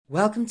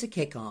Welcome to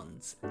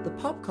Kick-Ons, the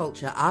pop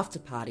culture after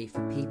party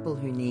for people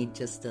who need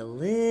just a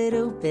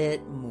little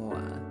bit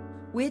more.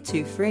 We're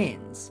two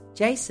friends,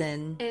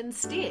 Jason and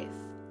Steph,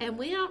 and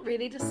we aren't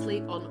ready to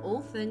sleep on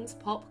all things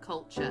pop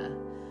culture.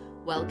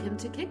 Welcome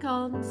to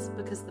Kick-Ons,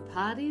 because the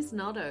party's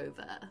not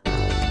over.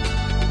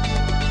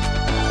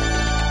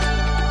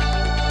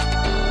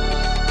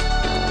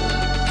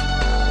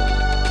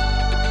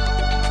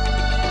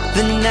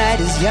 The night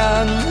is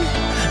young,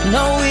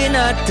 no we're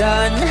not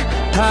done.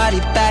 Party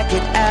back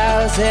at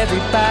ours,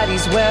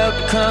 everybody's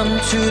welcome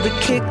to the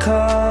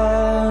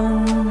Kick-Ons.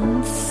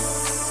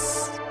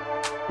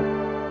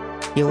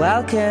 You're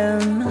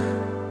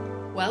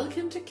welcome.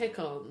 Welcome to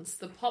Kick-Ons,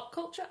 the pop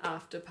culture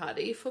after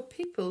party for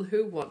people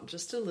who want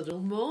just a little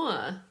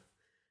more.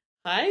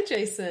 Hi,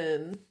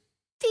 Jason.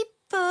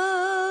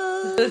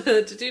 People.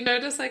 Did you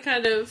notice I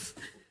kind of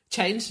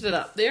changed it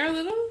up there a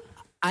little?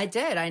 I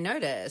did, I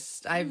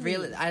noticed. I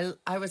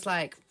was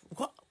like,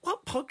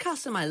 what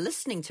podcast am I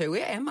listening to?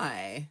 Where am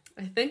I?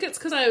 I think it's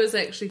because I was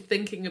actually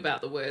thinking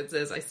about the words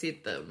as I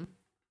said them.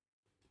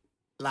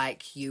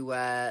 Like you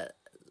were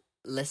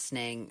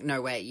listening. No,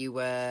 wait, you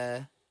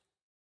were...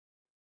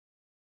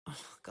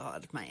 Oh,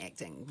 God, my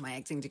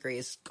acting degree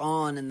is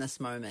gone in this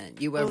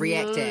moment. You were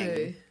reacting.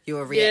 No. You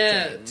were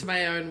reacting. Yeah, to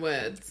my own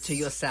words. To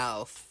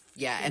yourself.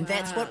 Yeah, and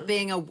that's what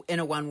being in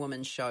a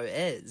one-woman show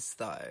is,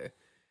 though.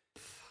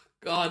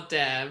 God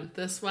damn,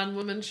 this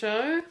one-woman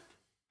show?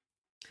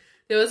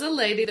 There was a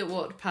lady that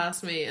walked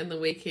past me in the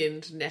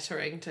weekend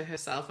nattering to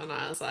herself, and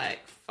I was like,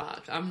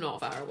 fuck, I'm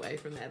not far away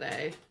from that,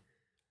 eh?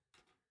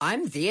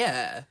 I'm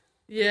there.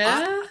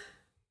 Yeah?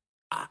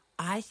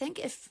 I think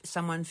if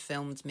someone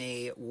filmed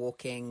me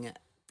walking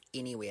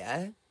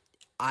anywhere,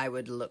 I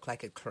would look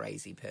like a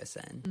crazy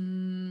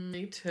person.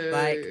 Me too.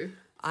 Like,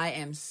 I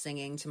am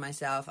singing to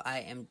myself,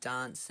 I am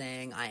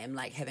dancing, I am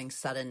like having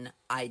sudden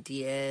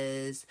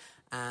ideas,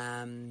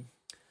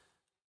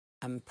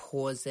 I'm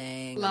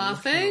pausing,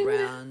 laughing, I'm looking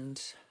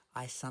around.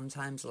 I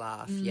sometimes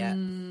laugh, yeah.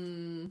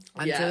 I'm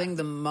doing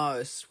the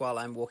most while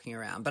I'm walking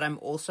around, but I'm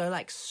also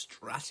like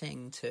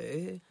strutting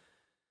too.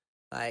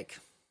 Like,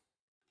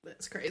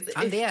 that's crazy.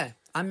 I'm there.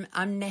 I'm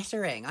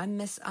nattering. I'm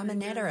a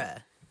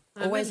natterer.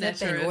 Always have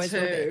been. Always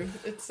will be.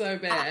 It's so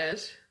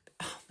bad.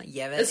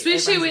 Yeah,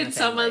 especially when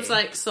someone's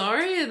like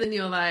sorry, and then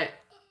you're like,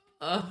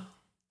 oh,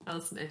 I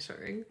was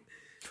nattering.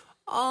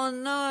 Oh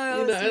no,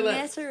 I was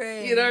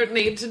nattering. You don't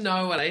need to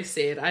know what I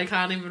said. I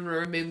can't even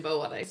remember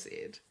what I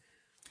said.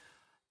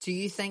 Do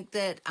you think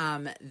that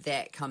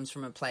that comes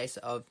from a place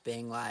of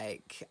being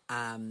like,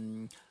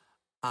 I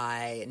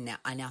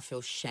now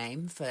feel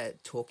shame for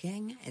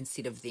talking,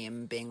 instead of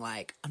them being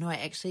like, oh no, I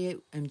actually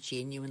am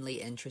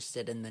genuinely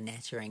interested in the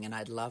nattering and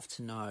I'd love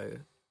to know.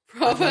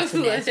 Probably. I'd love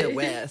to natter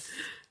with.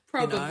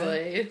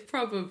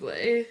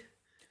 Probably.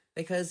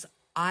 Because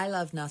I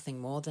love nothing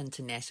more than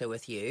to natter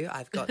with you,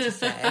 I've got to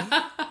say.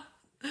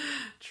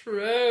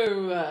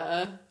 True.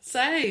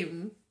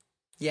 Same.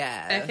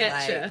 Yeah.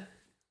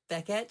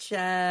 Back at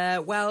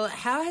ya. Well,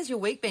 how has your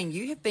week been?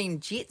 You have been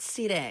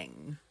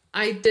jet-setting.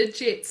 I did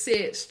jet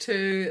set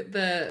to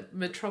the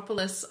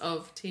metropolis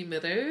of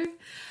Timaru,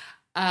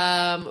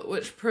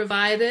 which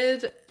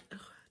provided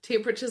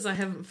temperatures I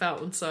haven't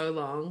felt in so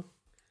long.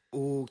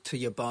 Ooh, to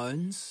your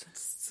bones?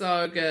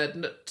 So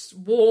good.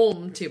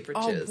 Warm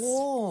temperatures.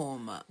 Oh,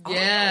 warm.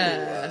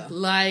 Yeah. Oh.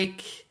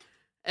 Like,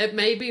 it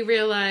made me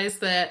realise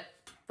that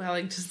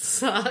Wellington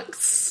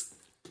sucks.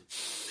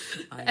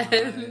 I know.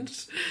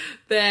 And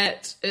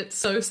that it's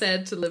so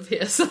sad to live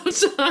here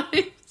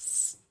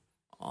sometimes.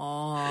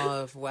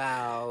 Oh,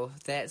 wow.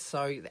 That's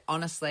so...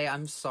 Honestly,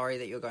 I'm sorry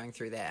that you're going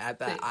through that,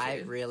 but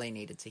I really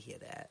needed to hear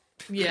that.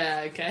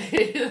 Yeah,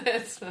 okay.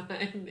 That's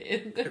fine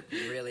then. I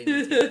really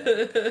need to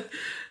hear that.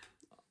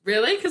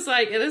 Really? Because,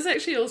 like, it is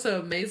actually also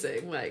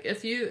amazing. Like,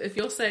 if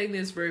you're saying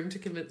there's room to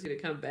convince you to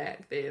come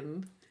back,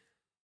 then,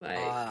 like...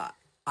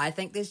 I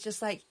think there's just,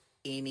 like,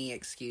 any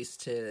excuse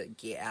to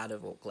get out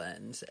of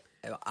Auckland.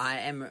 I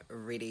am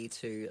ready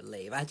to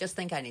leave. I just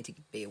think I need to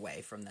be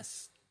away from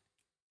this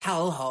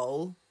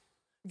hellhole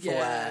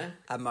for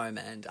a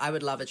moment. I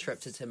would love a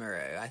trip to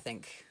Timaru, I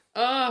think.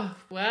 Oh,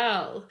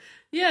 wow.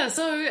 Yeah,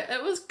 so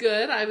it was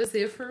good. I was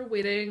there for a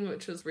wedding,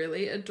 which was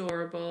really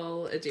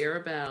adorable,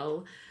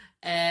 Adira,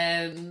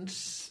 and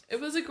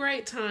it was a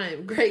great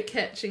time, great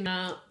catching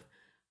up.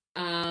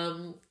 But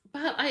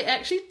I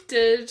actually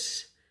did...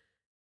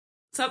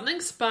 Something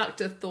sparked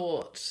a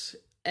thought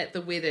at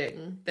the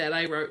wedding that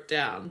I wrote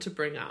down to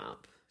bring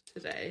up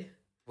today.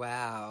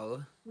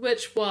 Wow.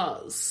 Which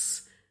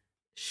was,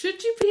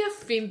 should you be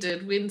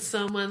offended when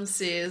someone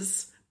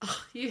says,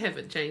 oh, you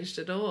haven't changed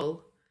at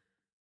all?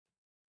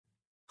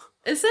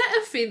 Is that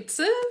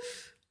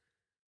offensive?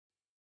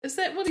 Is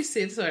that what he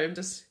said? Sorry, I'm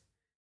just...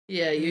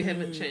 Yeah, you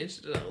haven't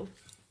changed at all.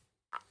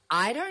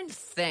 I don't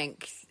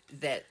think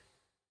that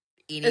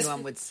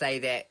anyone would say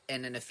that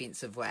in an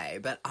offensive way,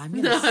 but I'm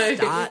going to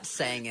start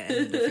saying it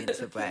in an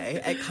offensive way.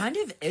 It kind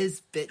of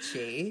is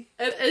bitchy.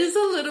 It is a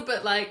little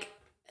bit like,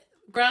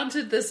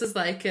 granted, this is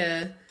like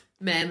a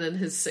man in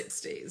his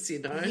 60s, you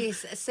know?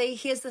 Yes, see,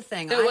 here's the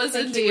thing. It was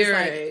think he was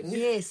endearing. like,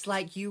 yes,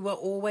 like you were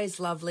always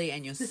lovely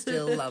and you're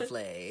still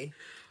lovely.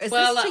 Is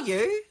Well, this to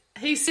you?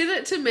 He said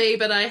it to me,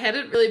 but I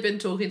hadn't really been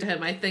talking to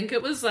him. I think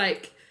it was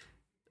like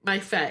my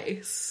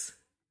face,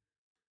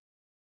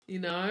 you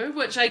know,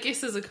 which I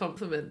guess is a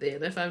compliment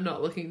then if I'm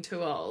not looking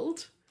too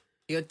old.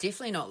 You're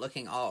definitely not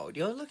looking old.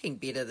 You're looking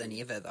better than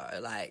ever, though.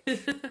 Like,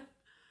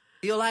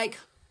 you're like,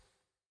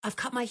 I've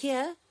cut my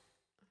hair.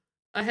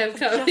 I have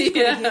cut Just my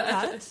got a hair.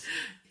 haircut.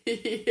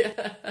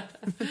 Yeah.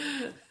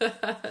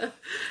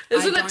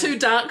 Isn't it too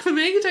dark for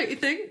me, don't you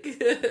think?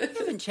 You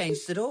haven't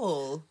changed at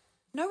all.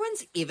 No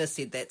one's ever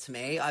said that to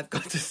me, I've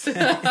got to say.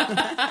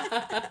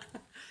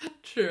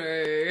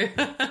 True.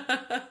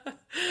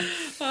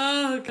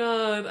 Oh,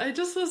 God. I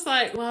just was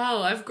like,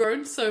 wow, I've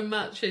grown so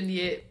much, and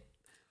yet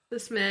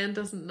this man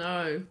doesn't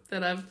know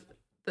that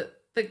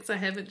thinks I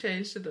haven't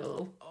changed at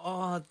all.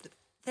 Oh,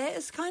 that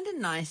is kind of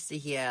nice to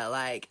hear.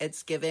 Like,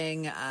 it's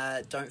giving,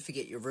 don't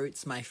forget your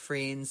roots, my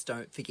friends.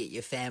 Don't forget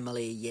your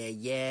family.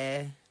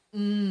 Yeah.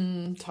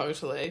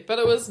 Totally. But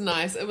it was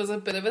nice. It was a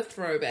bit of a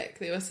throwback.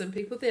 There were some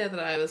people there that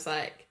I was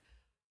like,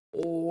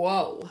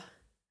 whoa,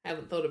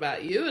 haven't thought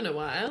about you in a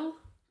while.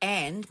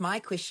 And my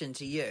question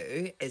to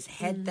you is,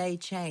 had they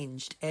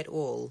changed at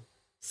all?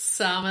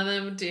 Some of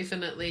them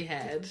definitely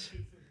had.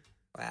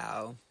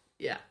 Wow.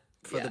 Yeah.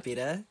 For the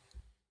better?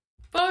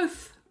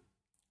 Both.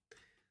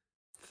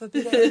 For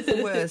better and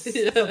for worse.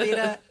 For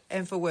better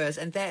and for worse.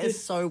 And that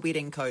is so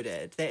wedding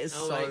coded. That is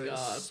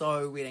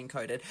so wedding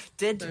coded.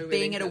 Did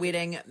being at a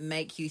wedding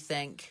make you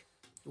think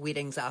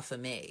weddings are for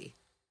me?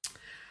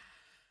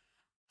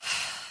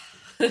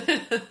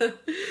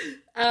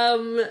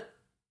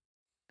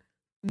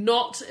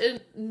 Not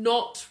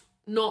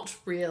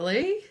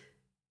really.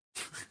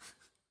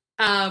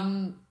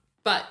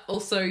 But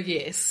also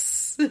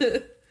yes.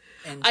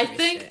 I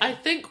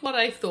think what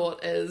I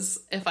thought is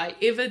if I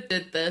ever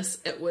did this,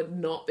 it would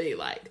not be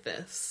like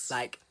this.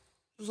 Like,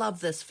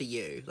 love this for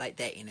you, like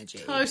that energy.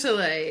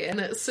 Totally. And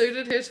it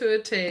suited her to a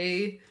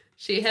T.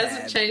 She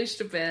hasn't changed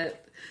a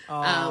bit.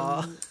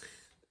 But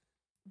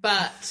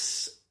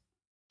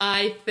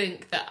I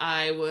think that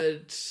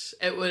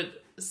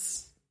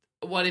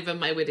whatever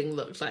my wedding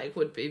looked like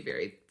would be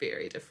very,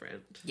 very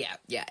different.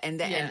 Yeah. And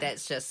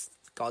that's just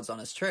God's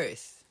honest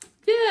truth.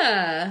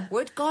 Yeah.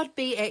 Would God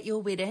be at your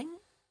wedding?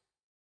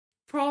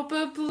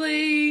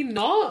 Probably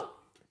not.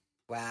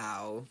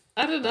 Wow.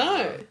 I don't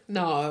know.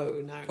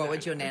 No. What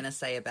would your Nana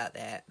say about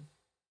that?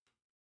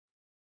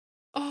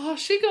 Oh,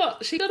 she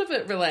got a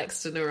bit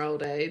relaxed in her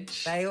old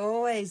age. They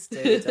always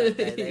do, don't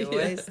they? They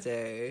always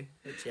do.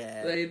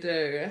 They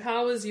do.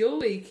 How was your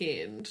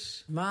weekend?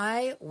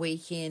 My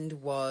weekend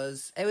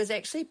was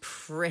actually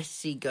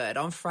pretty good.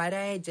 On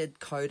Friday, I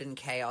did Code and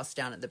Chaos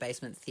down at the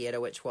Basement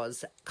Theatre, which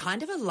was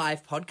kind of a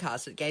live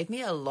podcast. It gave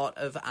me a lot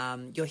of,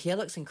 your hair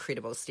looks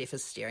incredible. Steph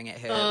is staring at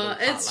her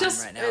it's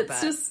just, right now.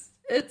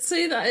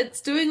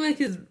 It's doing like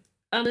his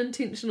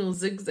unintentional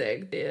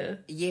zigzag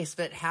there. Yes,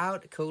 but how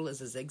cool is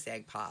the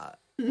zigzag part?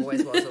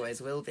 Always was,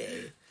 always will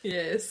be.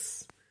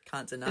 Yes.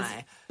 Can't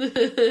deny.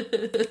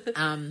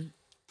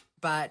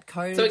 But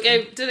Code... So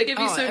did it give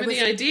you so many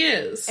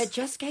ideas? It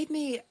just gave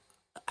me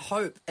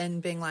hope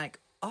in being like,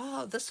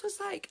 oh, this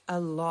was like a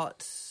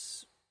lot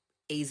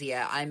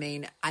easier. I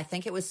mean, I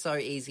think it was so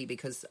easy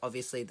because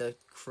obviously the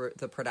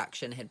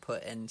production had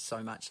put in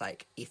so much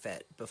like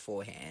effort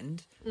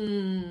beforehand.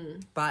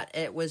 But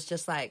it was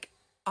just like,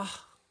 oh,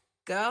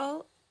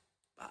 girl,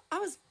 I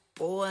was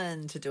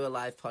born to do a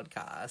live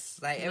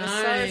podcast. Like, it was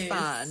so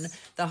fun.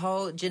 The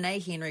whole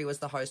Janae Henry was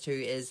the host, who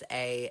is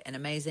an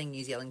amazing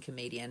New Zealand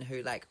comedian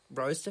who like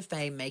rose to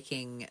fame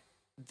making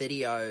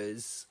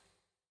videos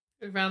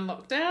around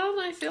lockdown,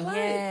 I feel like.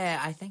 Yeah,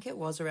 I think it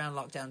was around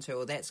lockdown too.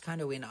 Or that's kind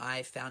of when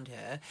I found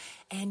her.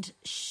 And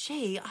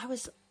I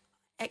was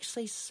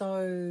actually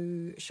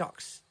so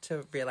shocked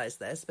to realize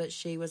this, but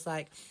she was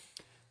like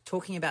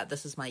talking about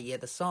This Is My Year,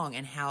 the song,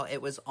 and how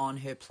it was on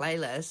her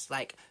playlist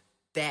like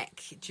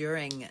back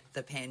during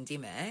the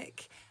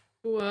pandemic.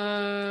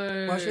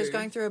 Whoa. While she was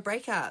going through a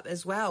breakup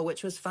as well,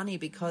 which was funny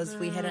because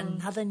we had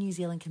another New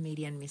Zealand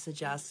comedian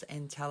message us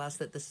and tell us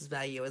that This Is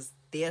My Year was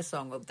their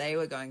song while they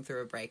were going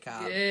through a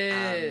breakup.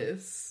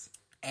 Yes.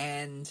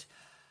 And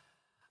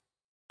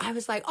I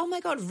was like, oh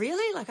my God,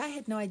 really? Like, I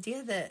had no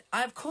idea that.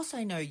 Of course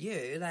I know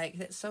you. Like,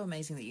 that's so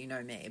amazing that you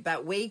know me.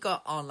 But we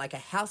got on like a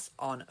house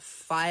on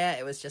fire.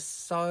 It was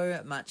just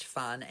so much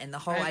fun. And the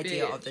whole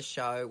idea of the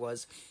show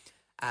was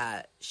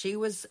she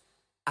was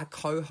a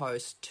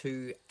co-host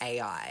to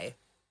AI.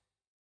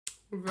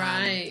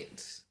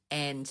 Right.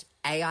 And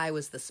AI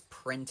was this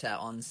printer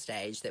on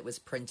stage that was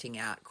printing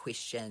out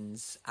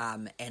questions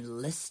and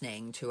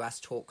listening to us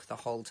talk the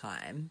whole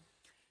time.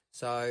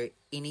 So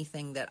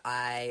anything that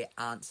I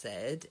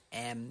answered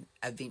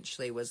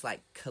eventually was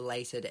like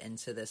collated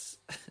into this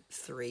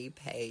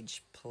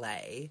 3-page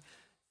play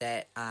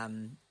that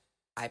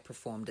I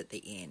performed at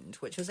the end,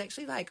 which was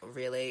actually like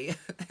really,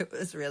 it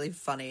was really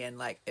funny and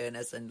like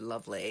earnest and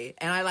lovely.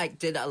 And I like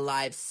did a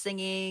live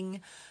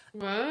singing.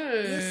 Whoa.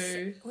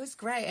 It was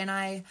great. And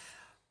I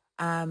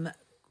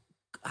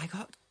I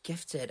got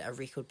gifted a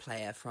record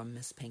player from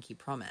Miss Pinky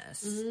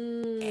Promise,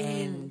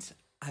 and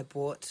I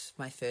bought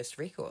my first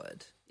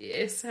record.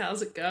 Yes,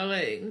 how's it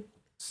going?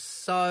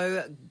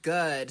 So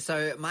good.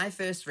 So my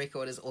first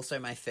record is also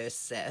my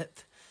first sip.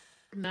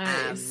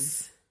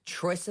 Nice.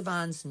 Troye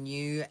Sivan's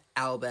new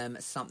album,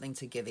 Something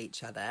to Give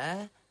Each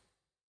Other.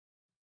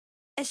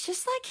 It's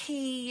just like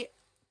he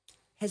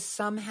has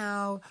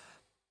somehow...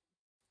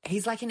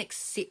 He's like an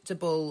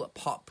acceptable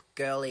pop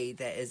girly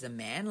that is a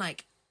man.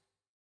 Like,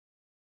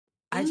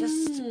 I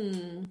just,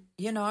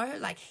 you know,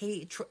 like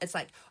it's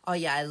like, oh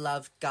yeah, I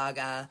love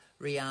Gaga,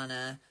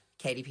 Rihanna,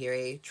 Katy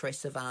Perry, Troye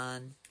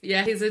Sivan.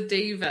 Yeah, he's a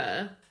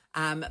diva.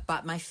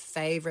 But my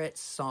favorite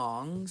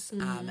songs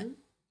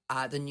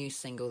are the new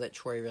single that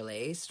Troye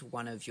released,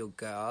 One of Your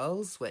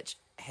Girls, which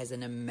has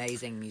an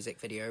amazing music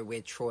video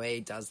where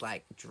Troye does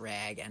like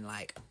drag and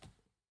like,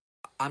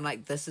 I'm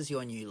like, this is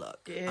your new look.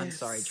 Yes. I'm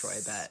sorry,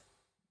 Troye, but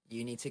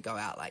you need to go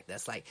out like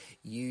this. Like,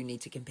 you need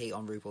to compete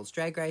on RuPaul's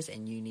Drag Race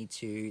and you need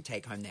to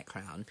take home that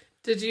crown.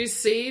 Did you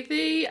see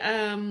the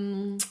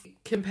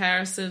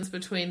comparisons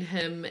between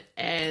him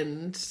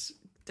and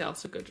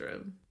Delta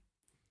Goodrem?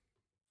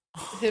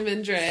 Him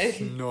in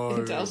drag. No,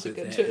 and Delta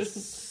Goodrem.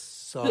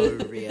 So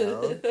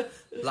real.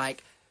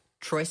 Like,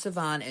 Troye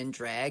Sivan in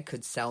drag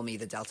could sell me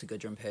the Delta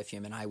Goodrem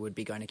perfume and I would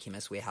be going to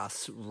Chemist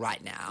Warehouse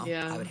right now.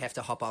 Yeah. I would have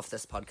to hop off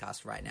this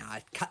podcast right now.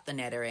 I'd cut the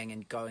Nattering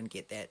and go and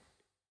get that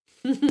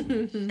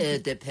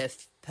the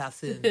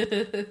perfume.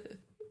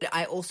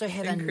 I also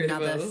have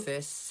another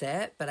first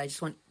sip, but I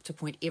just want to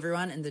point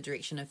everyone in the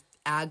direction of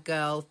our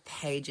girl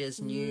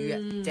Paige's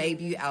new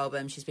debut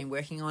album. She's been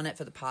working on it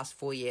for the past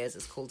 4 years.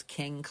 It's called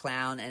King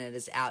Clown and it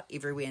is out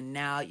everywhere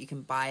now. You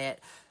can buy it.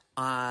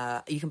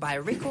 You can buy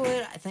a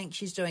record. I think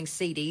she's doing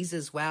CDs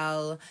as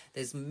well.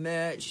 There's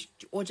merch,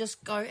 or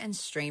just go and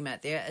stream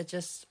it. I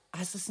was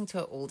listening to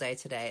it all day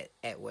today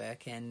at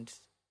work, and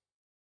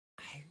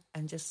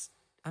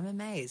I'm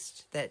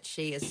amazed that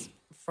she is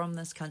from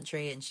this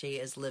country and she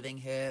is living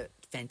her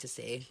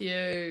fantasy.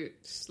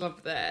 Cute.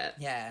 Love that.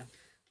 Yeah.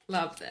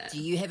 Love that.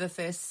 Do you have a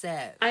first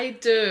sip? I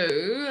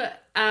do.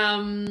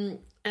 And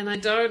I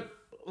don't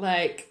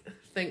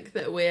think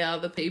that we are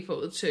the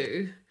people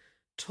to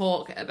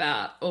talk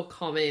about or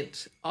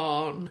comment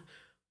on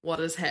what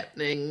is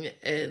happening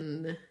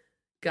in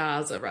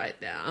Gaza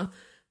right now.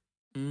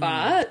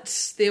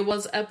 But there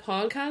was a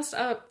podcast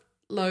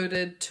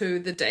uploaded to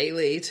The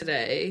Daily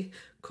today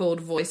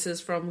called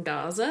Voices from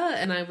Gaza,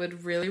 and I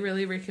would really,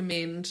 really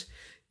recommend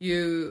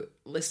you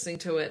listening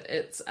to it.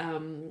 It's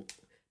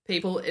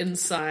people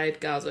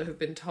inside Gaza who've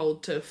been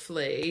told to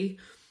flee,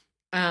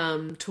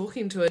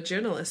 talking to a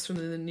journalist from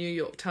the New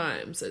York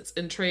Times. It's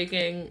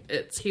intriguing,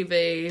 it's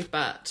heavy,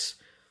 but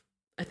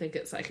I think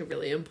it's like a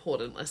really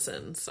important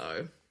listen.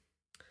 So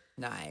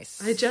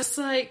nice. I just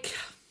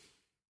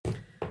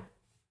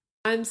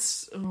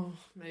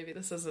maybe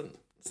this isn't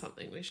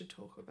something we should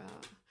talk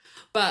about,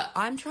 but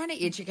I'm trying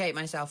to educate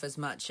myself as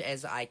much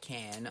as I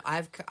can.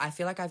 I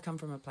feel like I've come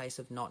from a place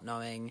of not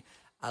knowing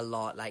a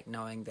lot, like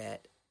knowing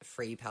that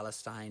Free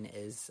Palestine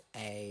is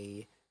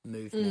a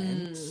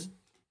movement,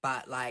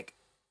 but like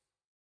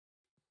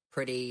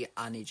pretty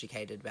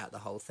uneducated about the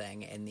whole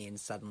thing, and then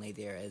suddenly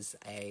there is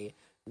a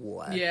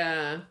war.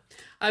 Yeah.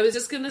 I was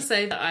just going to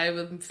say that I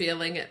am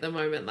feeling at the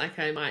moment like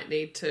I might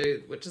need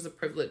to, which is a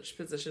privileged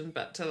position,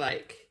 but to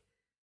like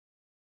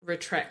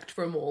retract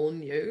from all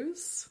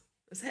news.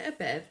 Is that a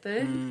bad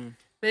thing?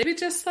 Maybe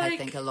just like I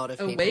think a lot of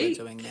a people week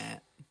are doing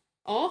that.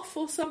 off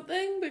or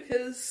something,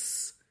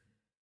 because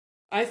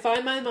I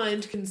find my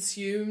mind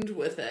consumed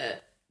with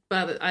it,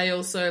 but I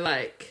also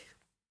like,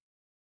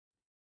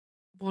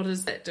 what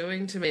is that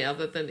doing to me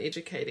other than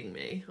educating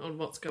me on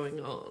what's going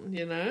on,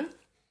 you know?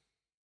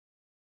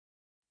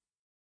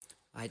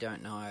 I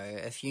don't know.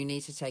 If you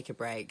need to take a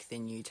break,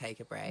 then you take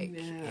a break.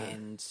 Yeah.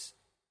 And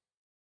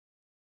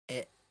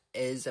it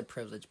is a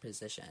privileged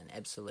position,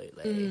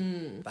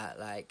 absolutely. But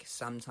like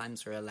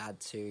sometimes we're allowed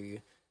to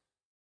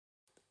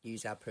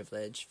use our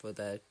privilege for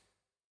the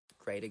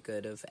greater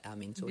good of our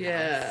mental health.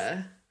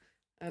 Yeah.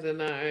 I don't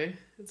know.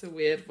 It's a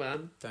weird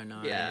one. Don't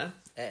know. Yeah.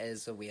 It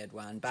is a weird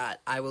one.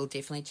 But I will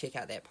definitely check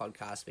out that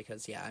podcast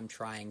because I'm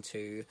trying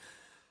to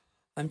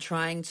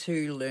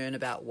learn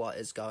about what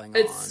is going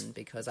on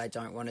because I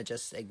don't want to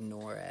just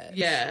ignore it.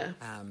 Yeah.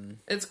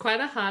 It's quite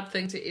a hard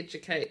thing to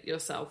educate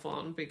yourself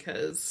on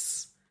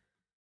because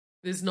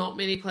there's not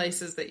many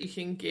places that you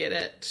can get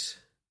it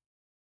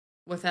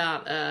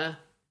without a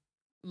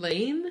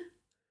lean.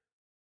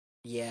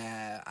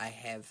 Yeah, I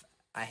have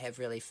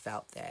really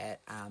felt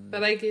that.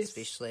 But I guess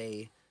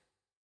especially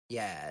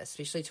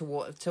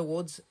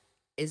towards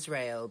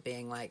Israel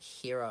being like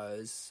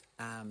heroes,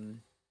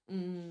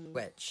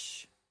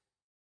 which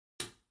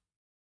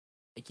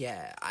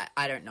yeah,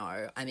 I don't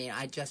know. I mean,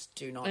 I just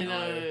do not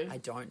know. I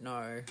don't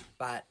know,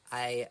 but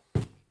I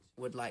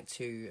would like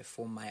to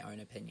form my own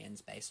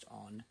opinions based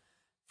on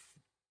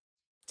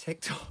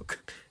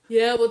TikTok.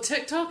 Yeah, well,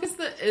 TikTok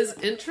is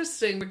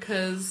interesting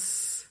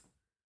because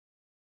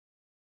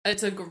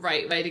it's a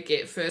great way to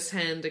get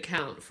first-hand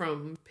account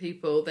from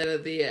people that are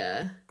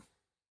there.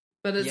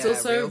 But it's Yeah,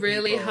 also real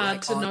really people, hard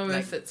like, to on, know like,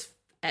 if it's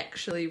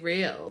actually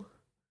real.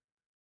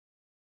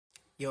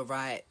 you're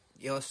right.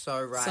 You're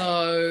so right.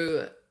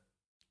 So,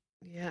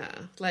 yeah,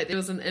 like there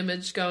was an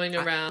image going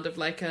I, around of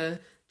like a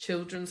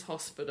children's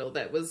hospital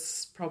that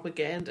was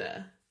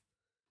propaganda.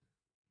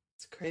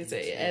 It's crazy.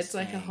 It adds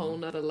like a whole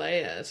interesting. nother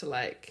layer to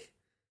like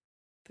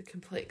the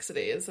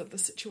complexities of the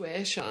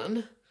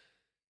situation.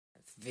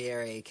 It's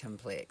very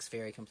complex,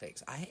 very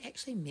complex. I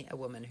actually met a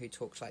woman who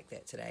talked like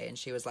that today, and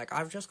she was like,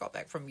 I've just got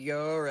back from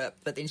Europe.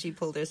 But then she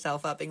pulled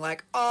herself up being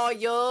like, oh,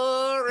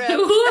 Europe.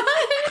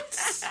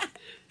 What?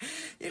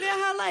 You know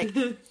how, like,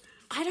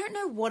 I don't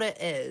know what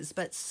it is,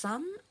 but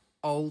some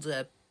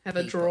older Have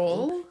a people,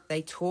 drawl?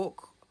 they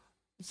talk,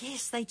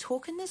 yes, they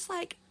talk in this,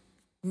 like,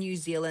 New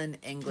Zealand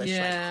English, like,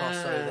 Yeah.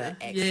 crossover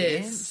accent.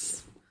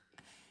 Yes.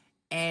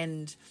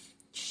 And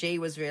she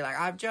was really like,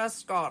 I've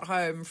just got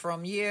home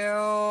from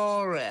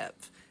Europe.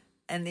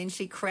 And then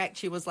she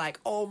was like,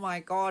 oh my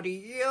God,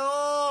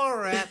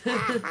 Europe.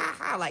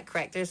 Like,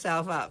 cracked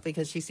herself up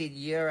because she said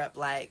Europe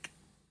like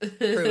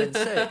Prue and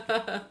Sue.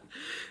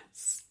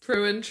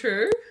 Prue and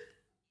true?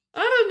 I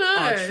don't know.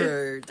 Oh,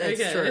 true. That's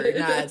Okay. true.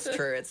 No, it's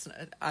true. It's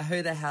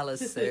who the hell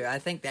is Sue? I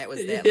think that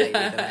was that lady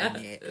that I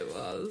met. It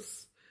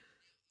was.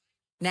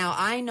 Now,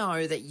 I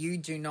know that you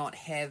do not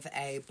have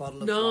a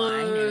bottle of No,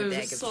 wine and a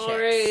bag of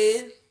sorry.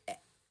 chips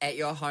at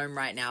your home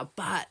right now,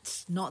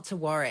 but not to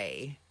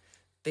worry,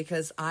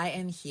 because I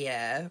am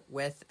here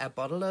with a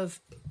bottle of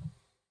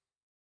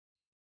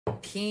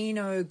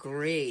Pinot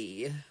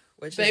Gris,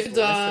 which Baby is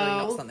literally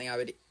doll. not something I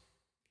would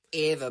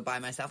ever buy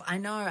myself. I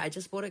know, I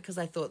just bought it because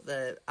I thought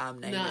the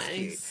name was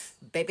cute. Nice.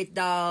 Baby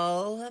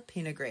doll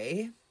Pinot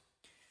Gris.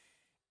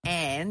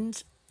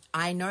 And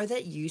I know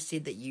that you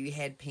said that you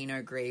had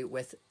Pinot Gris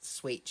with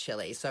sweet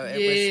chili. So it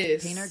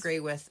Yes. was Pinot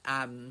Gris with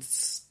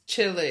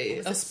Chili.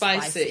 was Or it?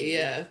 spicy,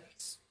 yeah.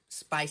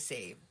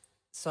 Spicy.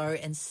 So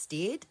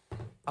instead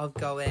of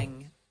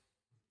going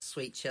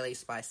sweet chili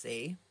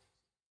spicy,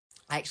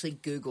 I actually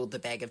Googled the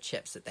bag of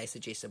chips that they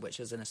suggested, which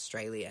was an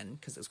Australian,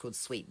 because it's called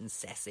Sweet and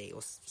Sassy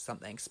or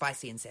something,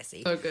 Spicy and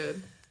Sassy. So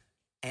good.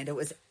 And it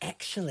was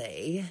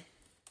actually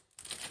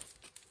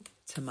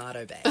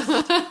tomato based.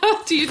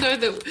 Do you know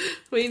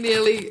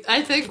that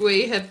I think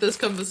we had this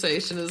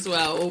conversation as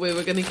well, or we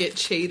were going to get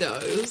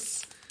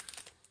Cheetos.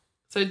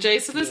 So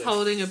Jason is Yes.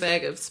 holding a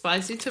bag of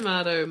spicy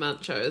tomato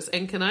munchos,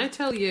 and can I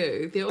tell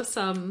you, there were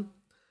some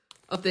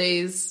of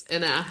these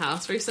in our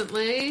house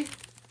recently.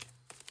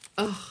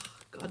 Oh,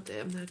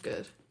 goddamn, they're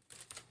good.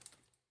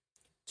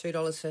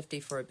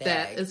 $2.50 for a bag.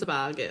 That is a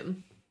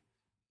bargain.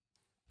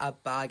 A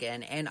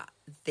bargain. And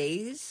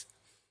these,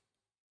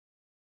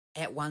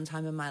 at one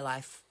time in my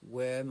life,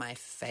 were my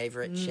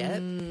favorite chip,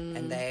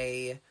 and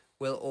they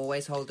will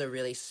always hold a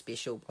really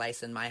special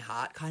place in my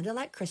heart, kind of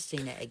like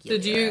Christina Aguilera.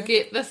 Did you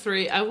get the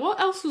three? What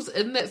else was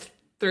in that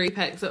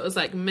 3-pack? So it was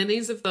like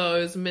minis of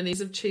those, minis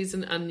of cheese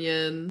and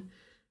onion,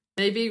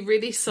 maybe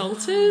really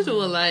salted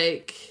or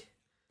like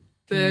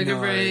burger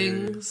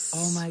rings.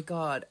 Oh my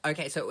God.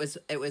 Okay, so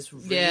it was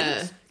red,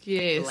 Yeah,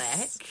 yes,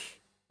 black.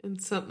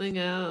 and something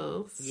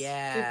else.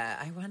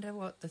 Yeah, I wonder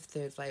what the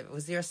third flavor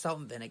was. There a salt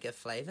and vinegar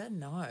flavor?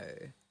 No.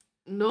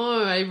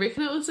 No, I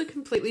reckon it was a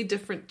completely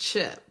different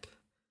chip.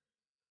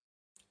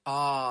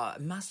 Oh,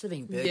 it must have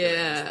been burger.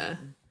 Yeah. rings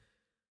then.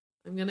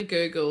 I'm gonna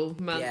Google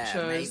Yeah,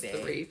 Munchos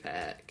maybe.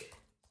 3-pack.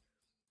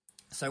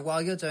 So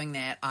while you're doing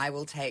that, I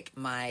will take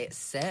my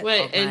sip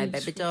Wait, of my and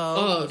baby doll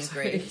oh, Pinot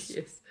sorry, Gris.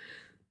 yes.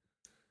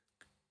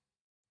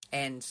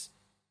 And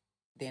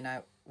then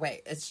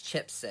it's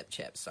chip, sip,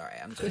 chip. Sorry,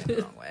 I'm doing it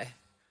the wrong way.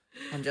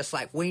 I'm just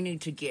like, we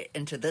need to get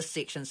into this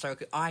section so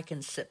I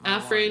can sip my Our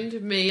wine.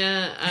 friend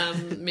Mia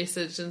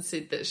messaged and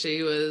said that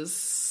she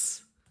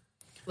was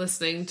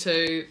listening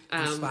to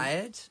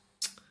Inspired?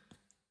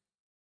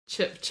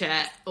 Chip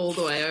Chat all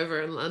the way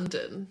over in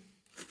London.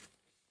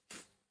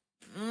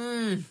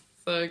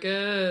 So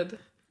good.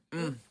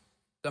 The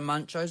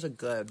munchos are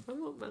good. I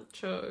want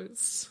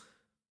munchos.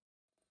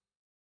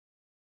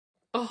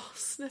 Oh,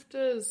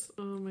 snifters.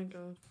 Oh my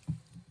God.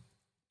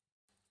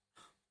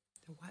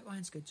 The white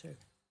wine's good too.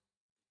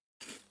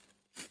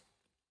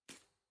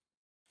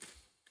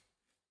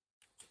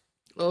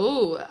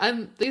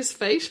 Oh, these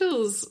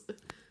facials.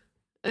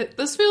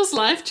 This feels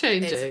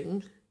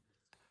life-changing.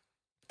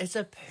 It's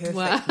a perfect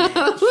Wow.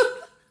 match.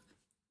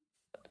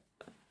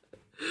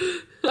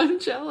 I'm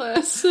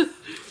jealous.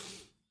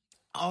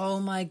 Oh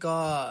my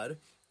God.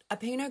 A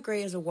Pinot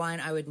Gris is a wine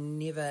I would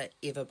never,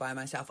 ever buy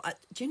myself.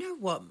 Do you know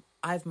what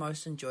I've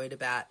most enjoyed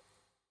about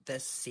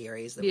this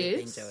series that we've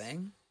been Yes.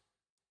 doing?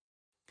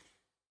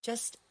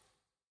 Just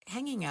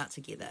hanging out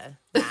together.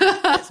 Nah,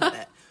 that's not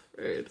it.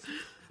 Rude.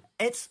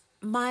 It's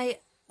my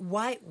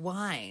white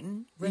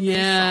wine renaissance.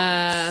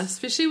 Yeah,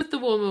 especially with the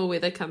warmer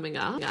weather coming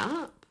up.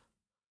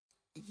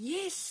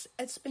 Yes,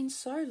 it's been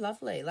so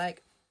lovely.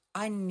 Like,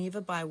 I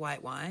never buy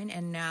white wine,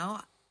 and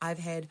now I've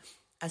had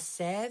a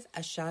Sauv, a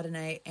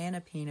Chardonnay, and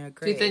a Pinot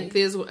Gris. Do you think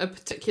there's a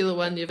particular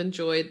one you've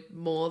enjoyed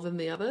more than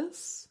the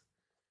others?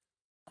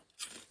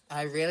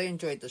 I really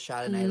enjoyed the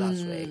Chardonnay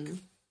last week.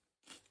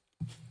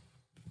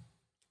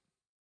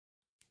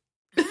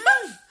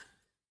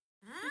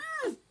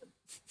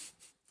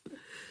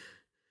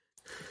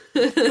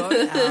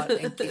 Go out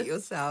and get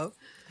yourself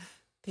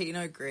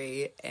Pinot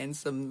Gris and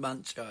some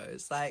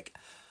Munchos. Like,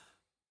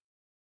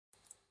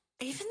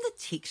 even the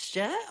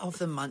texture of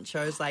the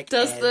Munchos, like,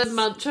 does the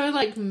Muncho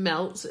like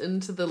melt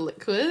into the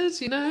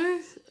liquid? You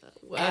know,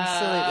 wow.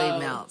 Absolutely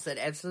melts. It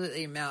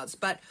absolutely melts.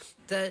 But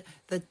the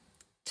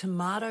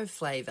tomato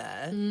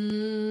flavor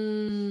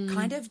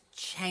kind of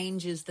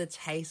changes the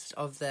taste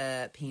of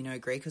the Pinot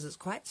Gris because it's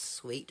quite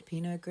sweet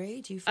Pinot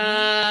Gris. Do you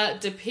find?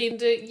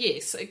 Depending,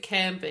 yes, it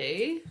can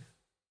be.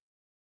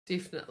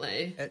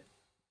 Definitely.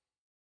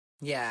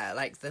 Yeah,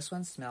 like this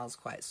one smells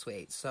quite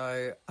sweet.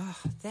 So,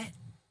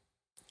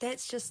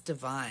 that's just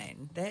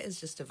divine. That is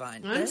just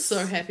divine. I'm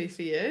so happy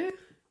for you.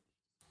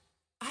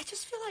 I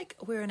just feel like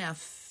we're in our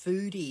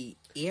foodie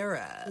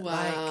era.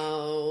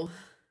 Wow.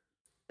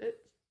 Like,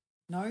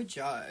 no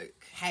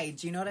joke. Hey,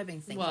 do you know what I've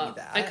been thinking about?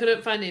 I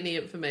couldn't find any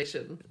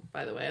information,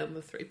 by the way, on the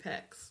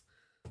 3-packs.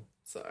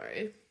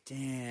 Sorry.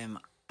 Damn.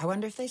 I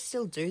wonder if they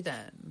still do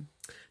them.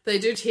 They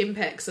do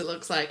 10-packs, it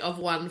looks like, of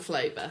one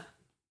flavour.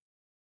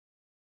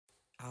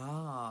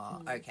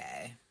 Oh,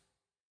 okay.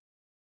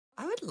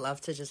 I would love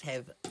to just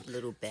have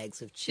little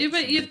bags of chips. Yeah,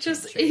 but you'd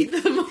just eat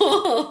them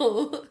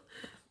all.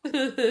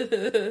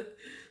 I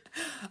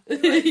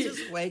might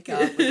just wake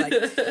up with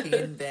like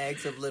 10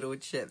 bags of little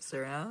chips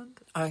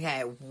around.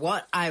 Okay,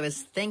 what I've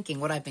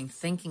been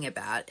thinking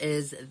about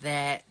is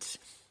that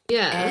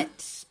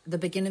at the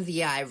beginning of the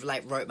year, I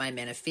like wrote my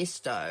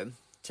manifesto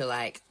to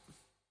like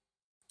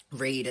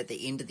read at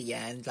the end of the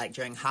year, and like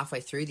during halfway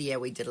through the year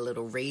we did a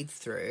little read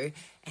through,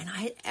 and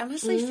I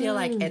honestly feel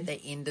like at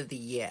the end of the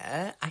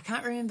year I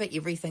can't remember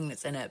everything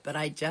that's in it, but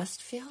I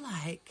just feel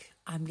like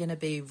I'm gonna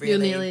be really, you're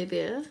nearly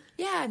there.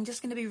 Yeah, I'm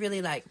just gonna be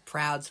really like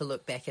proud to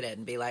look back at it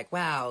and be like,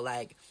 wow,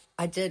 like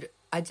I did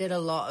a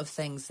lot of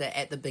things that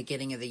at the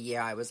beginning of the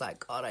year I was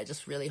like, God, I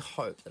just really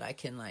hope that I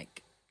can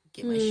like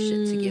get my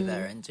shit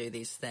together and do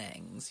these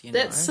things, you know.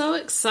 That's so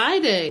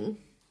exciting.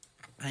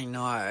 I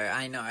know.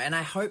 And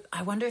I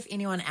wonder if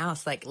anyone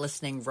else like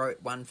listening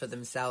wrote one for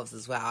themselves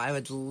as well. I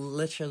would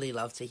literally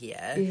love to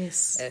hear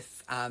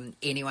if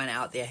anyone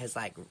out there has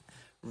like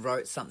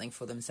wrote something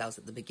for themselves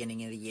at the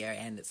beginning of the year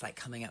and it's like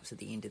coming up to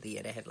the end of the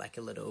year to have like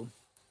a little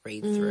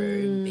read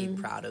through and be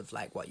proud of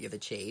like what you've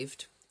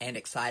achieved and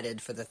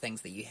excited for the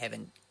things that you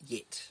haven't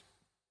yet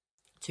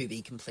to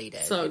be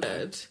completed. So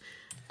good.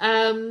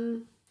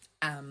 Do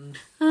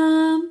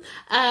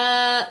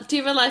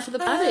you have a life of the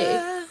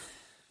party?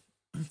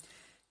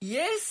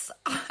 Yes,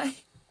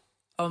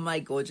 on my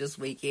gorgeous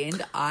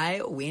weekend,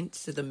 I went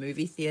to the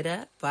movie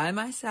theatre by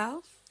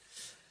myself,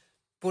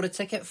 bought a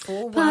ticket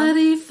for one,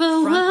 party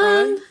for front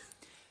one. row.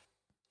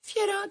 If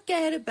you don't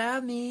get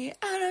about me,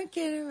 I don't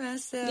get it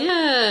myself.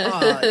 Yeah.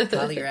 Oh,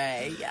 Carly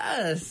Rae,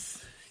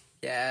 yes.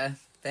 Yeah,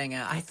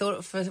 banger. I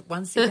thought for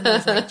 1 second I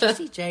was like,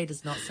 Jessie J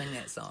does not sing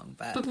that song,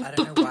 but I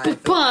don't know why.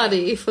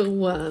 Party for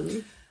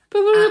one.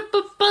 Party for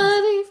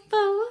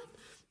one.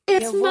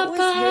 It's my what was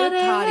party.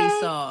 her party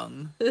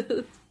song?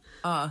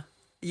 Oh,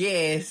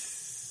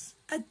 yes.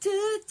 I do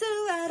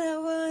what I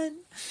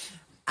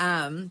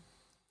want.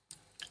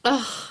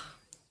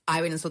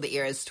 I went and saw the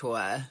Eras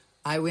Tour.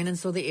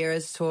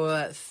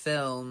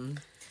 Film.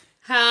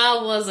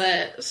 How was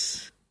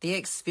it? The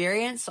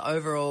experience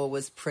overall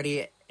was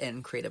pretty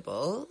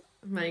incredible.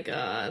 Oh my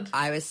God.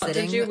 What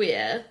did you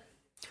wear?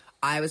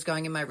 I was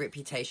going in my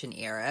Reputation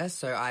era,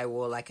 so I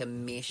wore like a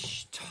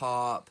mesh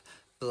top,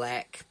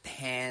 black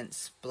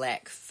pants,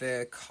 black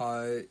fur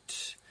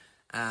coat,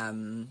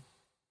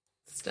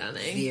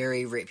 stunning,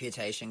 very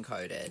Reputation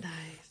coded. Nice.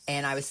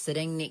 And I was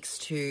sitting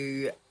next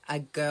to a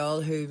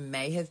girl who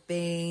may have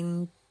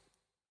been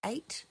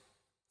 8.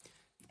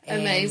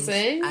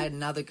 Amazing. And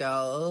another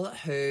girl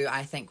who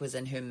I think was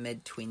in her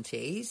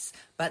mid-20s,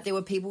 but there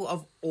were people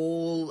of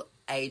all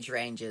age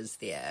ranges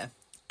there.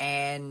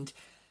 And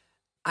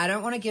I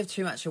don't want to give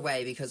too much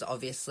away because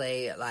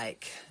obviously,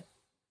 like,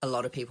 a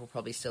lot of people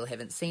probably still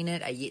haven't seen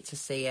it, are yet to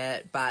see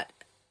it, but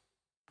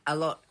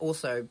everyone's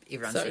seen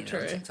it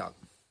on TikTok.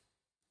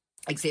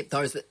 Except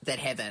those that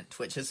haven't,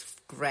 which is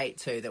great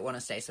too, that want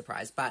to stay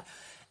surprised. But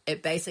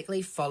it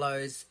basically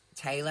follows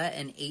Taylor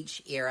in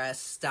each era,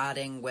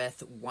 starting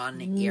with one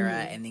era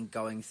and then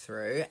going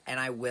through. And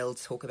I will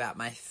talk about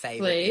my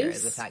favorite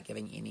eras without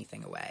giving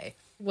anything away.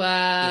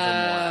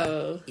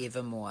 Wow.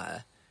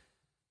 Evermore.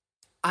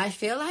 I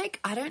feel like,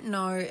 I don't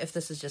know if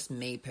this is just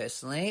me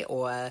personally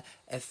or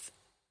if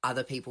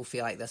other people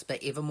feel like this,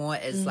 but Evermore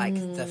is like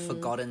the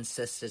forgotten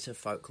sister to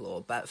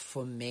Folklore. But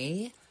for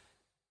me,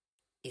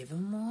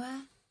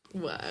 Evermore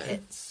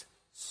hits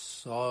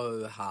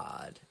so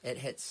hard. It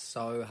hits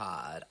so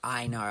hard.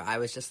 I know. I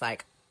was just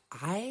like,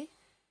 I'm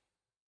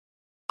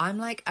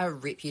like a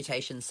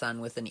Reputation son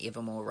with an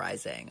Evermore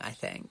rising, I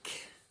think.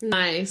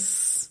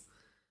 Nice.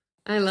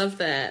 I love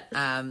that.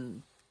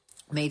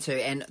 Me too.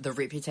 And the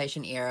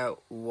Reputation era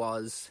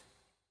was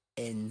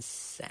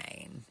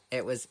insane.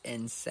 It was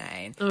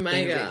insane. Oh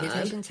my God.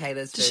 Reputation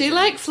Taylor's Does she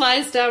like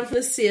flies down from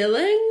the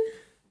ceiling?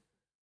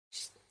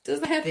 Does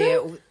that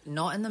happen?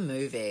 Not in the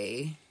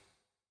movie.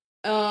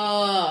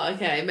 Oh,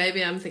 okay.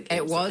 Maybe I'm thinking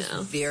It of was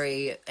something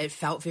else. it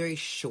felt very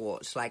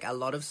short. Like a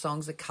lot of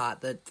songs are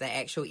cut. The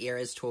actual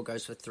Eras tour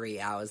goes for 3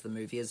 hours. The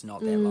movie is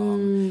not that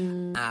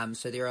long.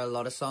 So there are a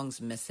lot of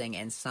songs missing,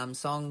 and some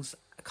songs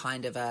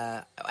kind of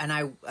and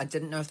I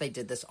didn't know if they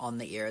did this on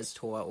the Eras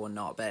tour or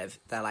not, but if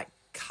they're like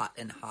cut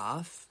in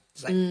half.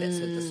 It's like bits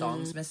of the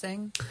songs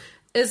missing.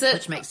 Is it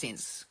Which makes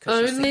sense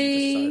because she's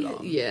singing for so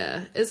long.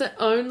 Yeah. Is it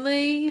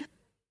only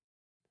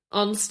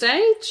on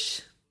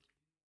stage?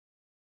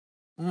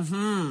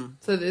 Mm-hmm.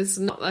 So there's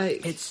not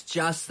like... It's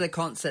just the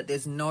concert.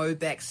 There's no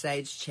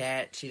backstage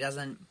chat. She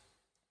doesn't...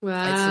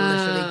 Wow. It's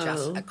literally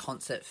just a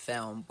concert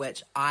film,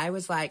 which I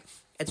was like...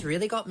 It's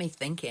really got me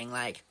thinking,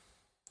 like,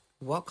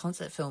 what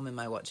concert film am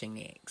I watching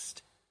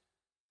next?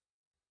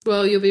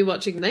 Well, you'll be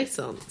watching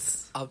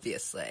Renaissance.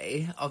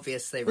 Obviously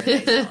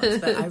Renaissance.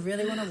 But I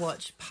really want to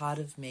watch Part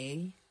of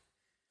Me.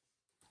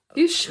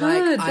 You should.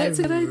 That's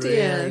a good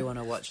idea. I really want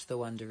to watch the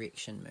One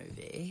Direction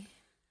movie.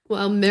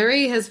 Well,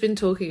 Mary has been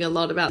talking a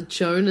lot about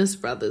Jonas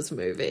Brothers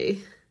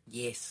movie.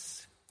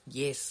 Yes.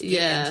 Get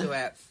Yeah. into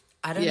it.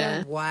 I don't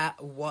know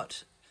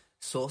what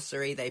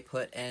sorcery they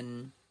put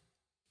in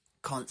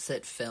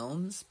concert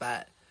films,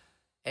 but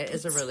it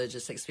is a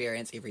religious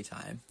experience every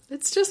time.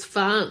 It's just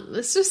fun.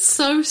 It's just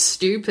so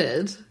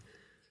stupid.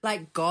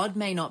 Like, God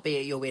may not be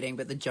at your wedding,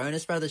 but the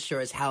Jonas Brothers sure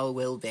as hell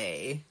will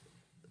be.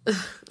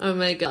 Oh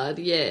my God,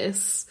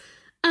 yes.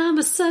 I'm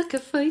a sucker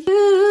for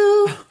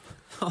you.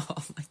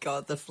 Oh my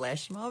God, the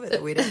flash mob at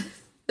the wedding.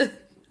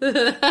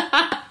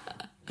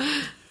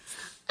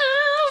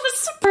 Oh, the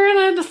spirit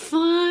and the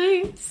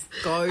flames.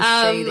 Go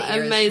see the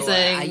Eras amazing.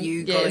 tour. Are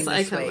you going I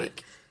this can't week?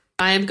 wait.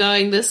 I am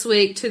going this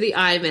week to the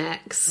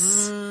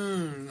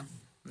IMAX.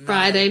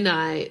 Friday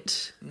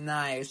night.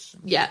 Nice.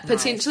 Yeah,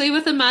 potentially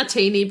with a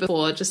martini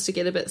before, just to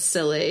get a bit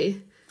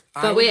silly.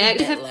 But we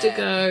actually have to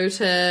go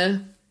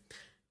to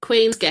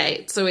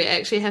Queensgate, so we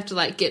actually have to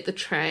like get the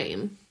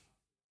train.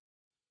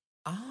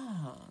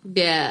 Oh.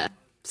 Yeah.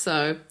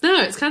 So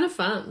no, it's kind of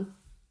fun.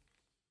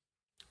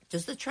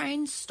 Does the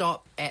train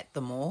stop at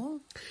the mall?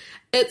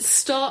 It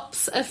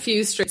stops a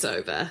few streets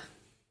over.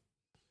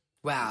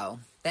 Wow.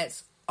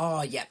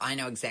 Oh, yeah, I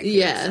know exactly where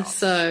it Yeah, stops.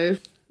 so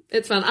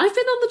it's fun. I've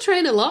been on the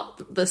train a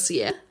lot this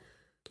year.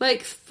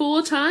 Like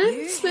 4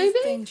 times, You maybe?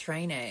 have been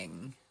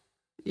training.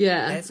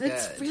 Yeah, That's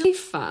it's good. really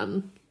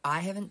fun. I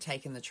haven't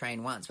taken the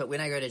train once, but when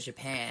I go to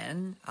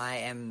Japan, I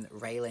am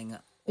railing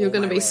You're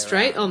going to be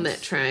straight around. on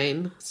that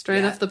train.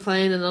 Straight Yeah. off the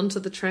plane and onto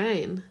the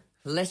train.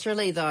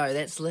 Literally, though,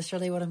 that's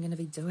literally what I'm going to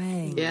be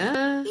doing.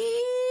 Yeah.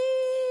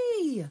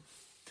 Yee!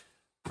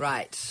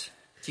 Right.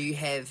 Do you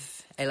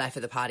have a life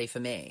at the party for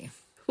me?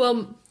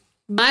 Well,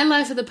 my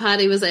life at the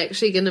party was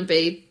actually going to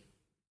be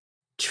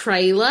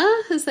Trailer.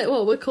 Is that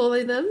what we're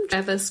calling them?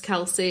 Travis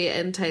Kelce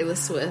and Taylor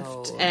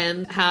Swift,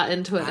 and how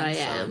into it I so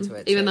am. into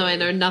it Even too. though I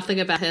know nothing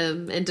about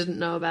him and didn't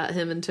know about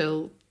him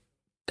until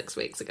 6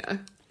 weeks ago.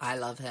 I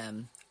love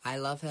him.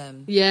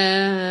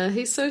 Yeah,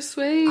 he's so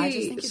sweet. I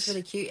just think he's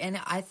really cute, and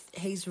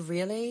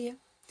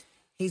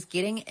he's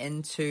getting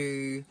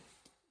into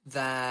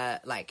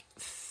the like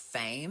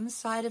fame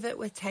side of it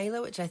with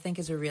Taylor, which I think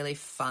is a really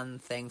fun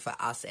thing for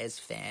us as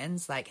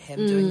fans. Like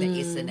him doing the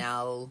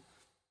SNL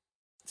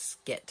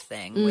skit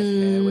thing with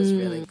her was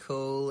really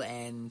cool,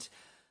 and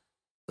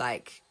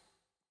like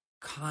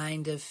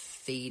kind of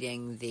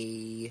feeding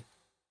the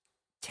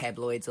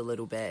tabloids a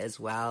little bit as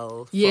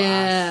well.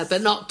 Yeah,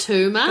 but not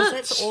too much.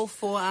 It's all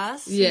for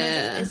us.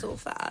 Yeah. It's all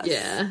for us.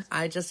 Yeah.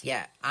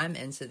 I'm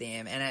into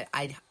them, and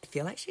I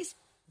feel like she's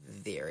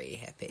very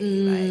happy.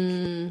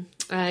 Like,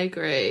 I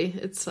agree.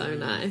 It's so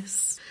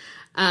nice.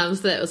 So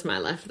that was my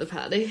life at the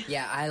party.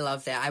 yeah, I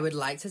love that. I would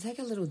like to take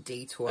a little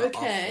detour off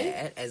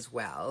that as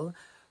well.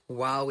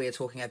 While we're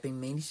talking, I've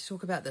been meaning to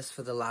talk about this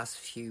for the last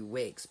few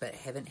weeks, but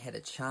haven't had a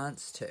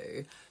chance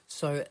to.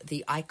 So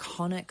the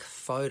iconic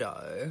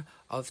photo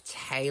of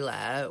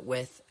Taylor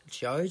with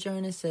Joe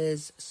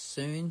Jonas's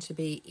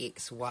soon-to-be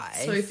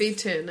ex-wife, Sophie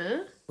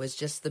Turner. was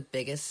just the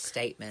biggest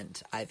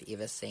statement I've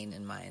ever seen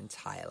in my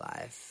entire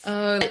life.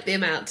 Oh, like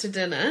them out to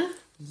dinner.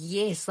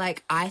 Yes,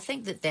 like I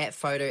think that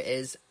photo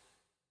is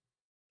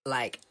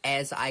like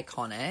as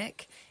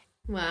iconic.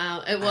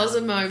 Wow, it was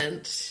a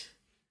moment.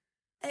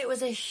 It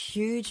was a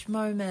huge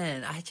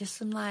moment. I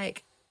just am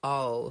like,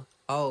 oh,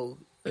 your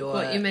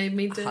what you made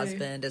me do.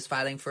 husband is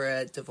filing for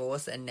a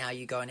divorce and now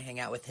you go and hang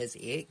out with his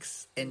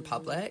ex in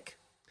public.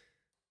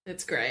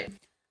 It's great.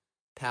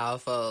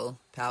 Powerful.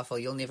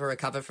 You'll never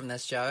recover from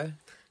this, Joe.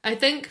 I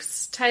think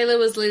Taylor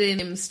was letting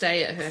him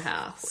stay at her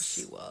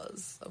house.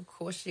 Of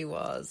course she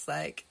was.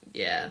 Like,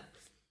 Yeah.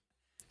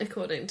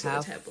 According to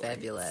how the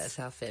tabloids.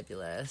 how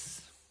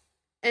fabulous.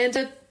 And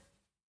a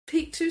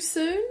peak too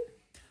soon?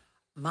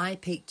 My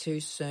peak too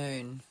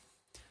soon.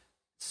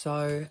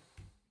 So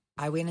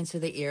I went into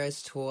the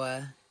Eras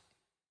Tour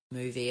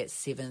movie at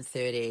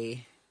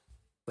 7:30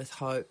 with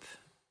Hope.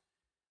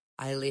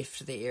 I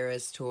left the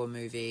Eras Tour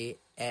movie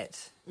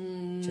at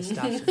just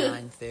after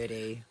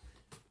 9:30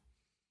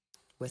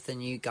 with the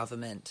new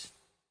government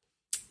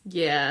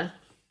Yeah.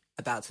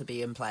 about to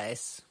be in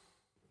place.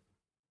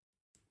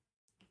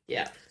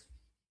 Yeah.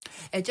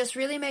 it just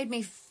really made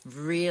me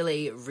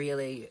really,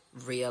 really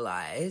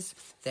realize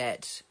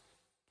that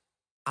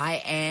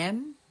I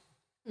am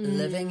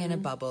living in a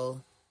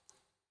bubble.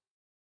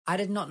 I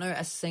did not know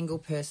a single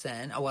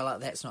person. Oh, well,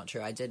 that's not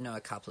true. I did know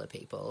a couple of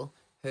people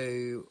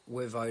who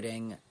were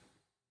voting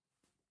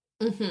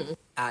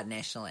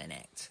National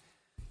Enact.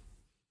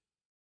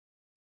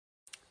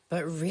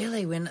 But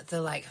really, when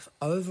the like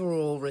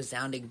overall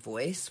resounding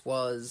voice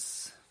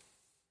was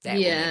that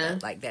will never,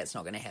 like that's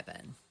not going to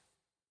happen,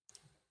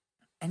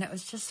 and it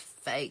was just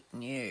fake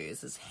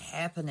news. It's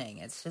happening.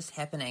 It's just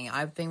happening.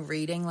 I've been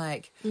reading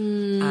like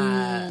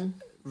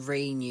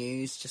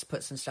Re-News just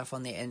put some stuff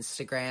on their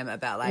Instagram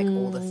about like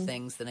all the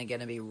things that are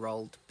going to be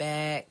rolled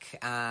back,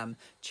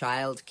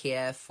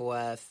 childcare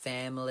for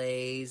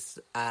families,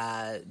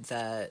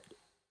 the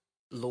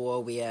law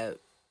where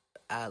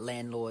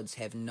landlords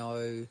have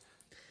no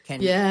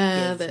give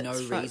no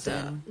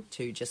reason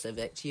to just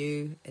evict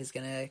you is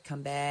going to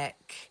come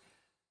back.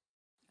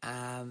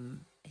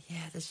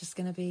 There's just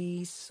going to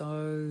be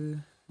so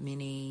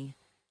many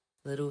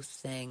little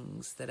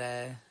things that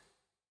are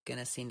going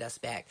to send us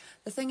back.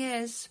 The thing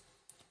is,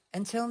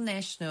 until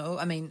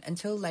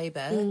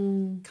Labour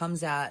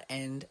comes out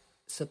and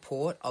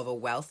support of a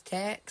wealth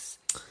tax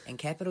and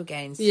capital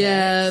gains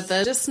tax,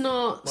 they're just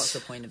not. What's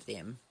the point of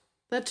them?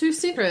 They're too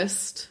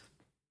centrist.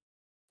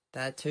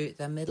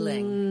 They're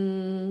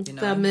middling. You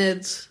know? They're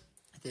mid.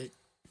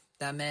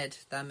 They're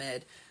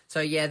mid. So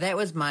yeah, that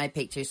was my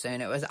peak too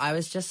soon. I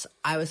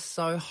was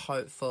so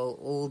hopeful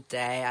all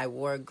day. I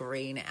wore a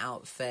green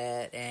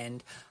outfit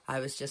and I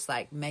was just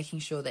like making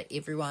sure that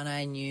everyone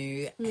I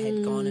knew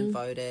had gone and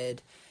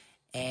voted,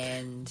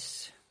 and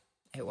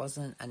it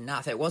wasn't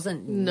enough. It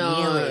wasn't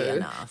nearly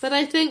enough. But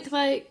I think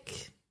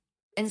like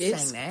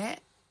saying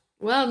that.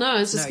 Well, no, I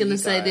was just going to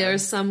say there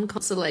is some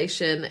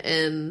consolation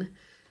in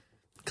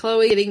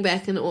Chloe getting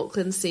back in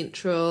Auckland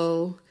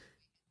Central.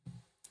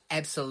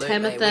 Absolutely.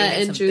 Tamitha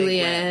and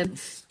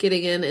Julianne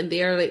getting in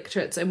their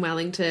electorates in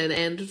Wellington,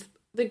 and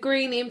the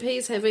Green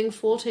MPs having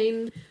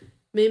 14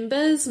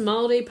 members.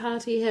 Māori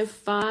Party have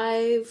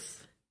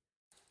 5.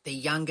 The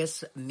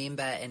youngest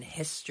member in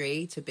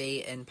history to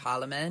be in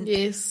Parliament.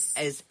 Yes.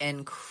 Is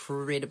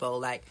incredible.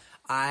 Like,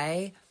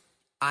 I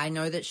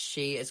know that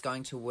she is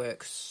going to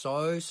work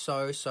so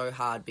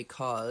hard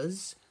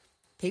because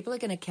people are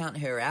going to count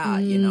her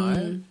out, you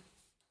know?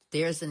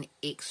 There's an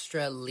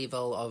extra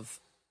level of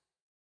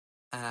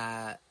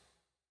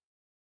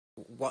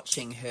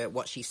watching her,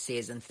 what she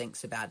says and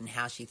thinks about, and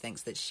how she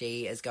thinks that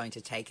she is going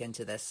to take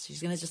into this.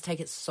 She's going to just take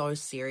it so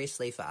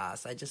seriously for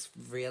us.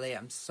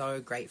 I'm so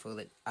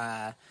grateful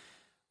that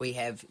we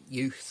have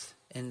youth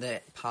in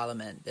the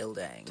Parliament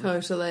building.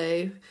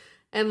 Totally.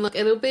 And look,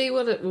 it'll be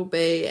what it will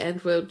be,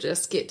 and we'll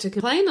just get to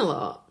complain a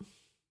lot.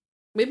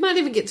 We might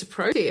even get to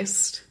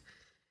protest.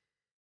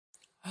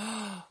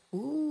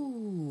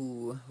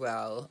 Ooh.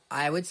 Well,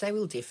 I would say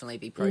we'll definitely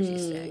be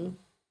protesting.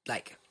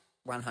 Like,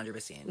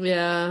 100%.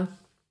 Yeah.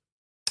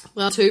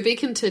 Well, to be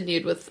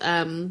continued with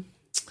the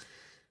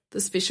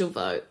special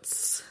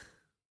votes.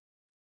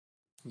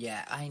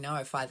 Yeah, I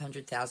know.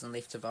 500,000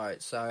 left to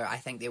vote, so I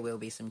think there will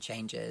be some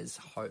changes,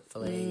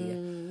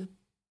 hopefully.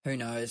 Who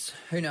knows?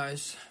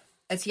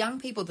 It's young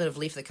people that have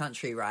left the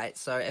country, right?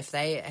 So if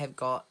they have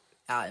got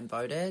out and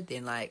voted,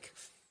 then like...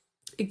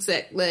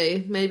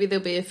 Exactly. Maybe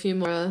there'll be a few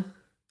more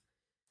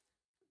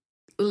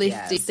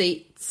lefty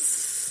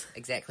seats.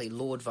 Exactly.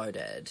 Lord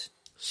voted.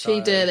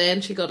 She did,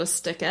 and she got a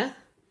sticker.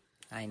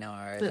 I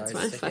know. That's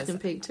my fucking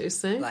peak too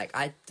soon. Like,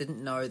 I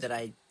didn't know that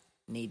I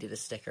needed a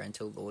sticker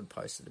until Lord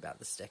posted about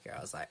the sticker.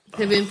 I was like... Have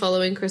you been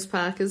following Chris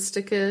Parker's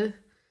sticker,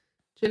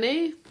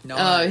 Jenny? No.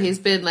 Oh, he's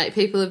been, like,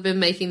 people have been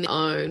making their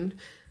own...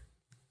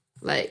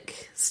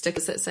 like,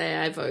 stickers that say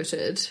I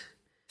voted.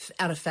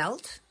 Out of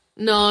felt?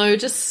 No,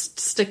 just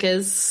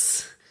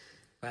stickers.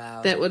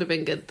 Wow. That would have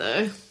been good,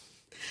 though.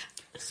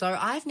 So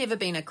I've never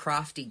been a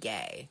crafty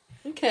gay.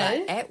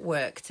 Okay. But at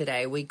work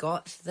today, we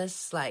got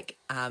this, like,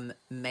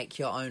 make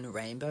your own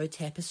rainbow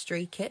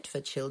tapestry kit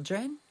for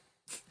children.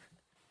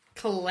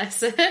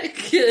 Classic.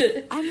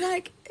 I'm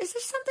like, is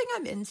this something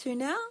I'm into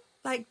now?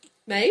 Like...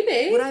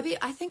 Maybe. Would I be?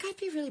 I think I'd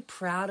be really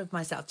proud of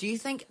myself. Do you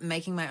think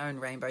making my own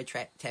rainbow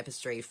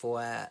tapestry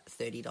for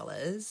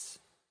 $30?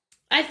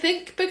 I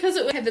think because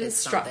it would have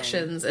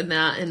instructions and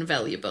they're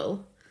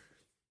invaluable.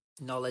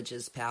 Knowledge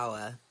is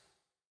power.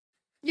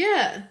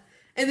 Yeah.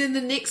 And then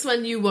the next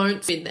one you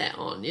won't spend that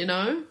on, you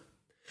know?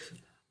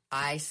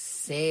 I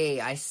see.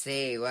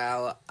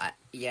 Well,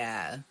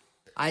 yeah.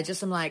 I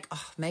just am like,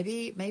 oh,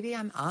 maybe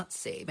I'm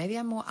artsy. Maybe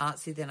I'm more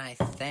artsy than I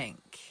think.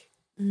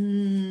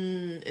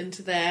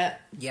 Into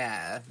that.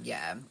 Yeah.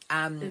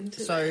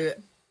 That.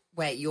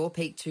 Wait, your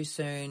peak too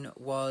soon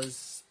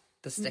was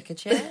the sticker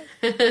chat?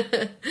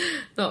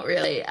 Not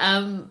really.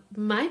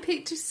 My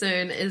peak too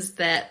soon is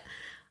that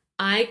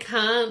I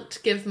can't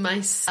give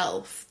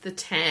myself the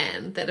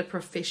tan that a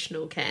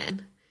professional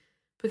can,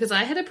 because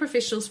I had a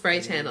professional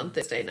spray tan on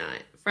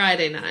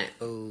Friday night.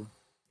 Ooh,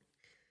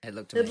 it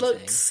looked amazing. It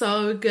looked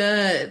so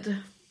good.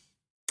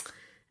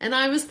 And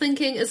I was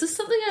thinking, is this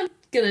something I'm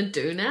gonna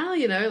do now,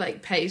 you know,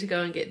 like pay to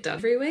go and get done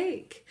every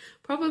week?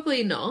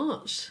 Probably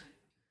not.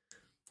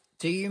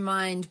 Do you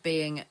mind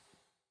being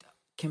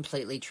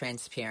completely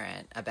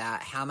transparent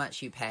about how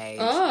much you paid,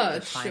 Oh,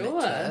 the time sure.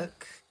 it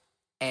took,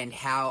 and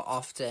how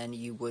often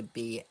you would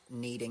be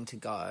needing to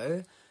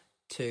go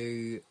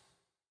to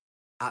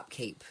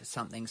upkeep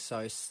something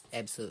so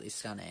absolutely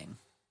stunning?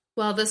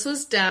 Well, this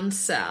was down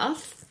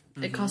south.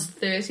 It cost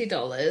 $30.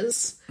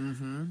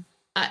 Mm-hmm.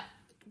 I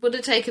would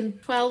have taken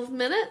 12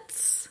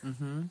 minutes.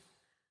 Mm-hmm.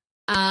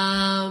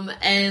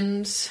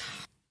 And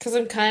because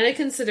I'm kind of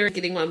considering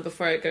getting one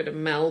before I go to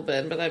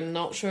Melbourne, but I'm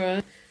not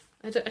sure.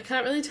 I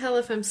can't really tell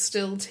if I'm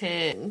still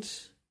tanned.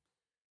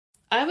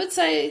 I would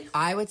say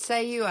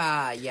you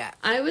are, yeah.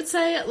 I would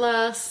say it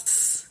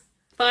lasts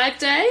 5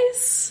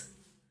 days.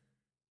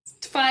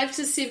 5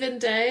 to 7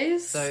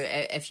 days. So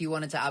if you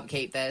wanted to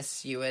upkeep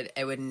this,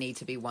 it would need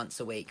to be once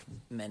a week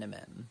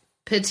minimum.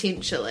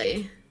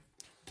 Potentially.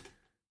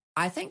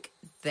 I think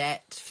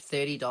that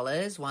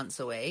 $30 once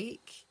a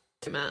week.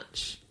 Too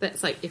much.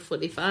 That's like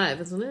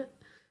F45, isn't it?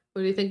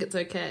 Or do you think it's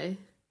okay?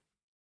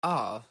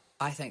 Oh,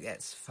 I think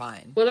that's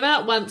fine. What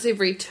about once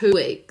every 2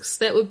 weeks?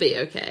 That would be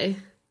okay.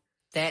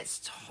 That's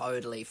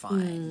totally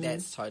fine.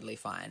 That's totally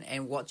fine.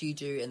 And what do you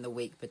do in the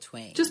week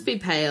between? Just be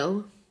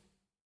pale.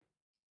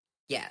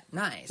 Yeah,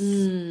 nice.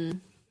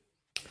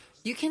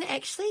 You can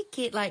actually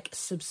get like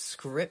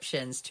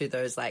subscriptions to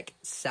those like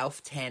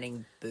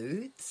self-tanning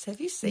booths.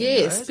 Have you seen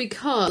Yes, those?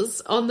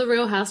 because on the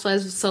Real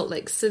Housewives of Salt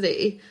Lake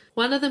City,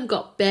 one of them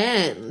got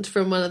banned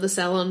from one of the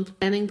salon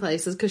tanning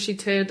places because she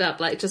turned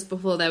up like just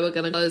before they were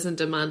going to close and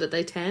demanded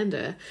they tanned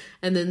her.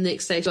 And then the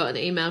next day she got an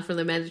email from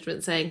the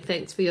management saying,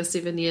 thanks for your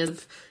 7 years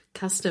of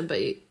custom, but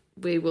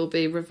we will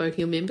be revoking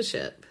your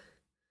membership.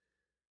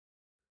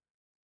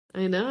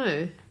 I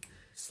know.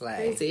 Slay.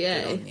 Crazy,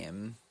 eh? Good on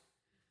them.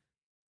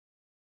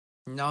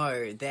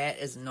 No, that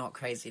is not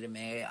crazy to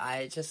me.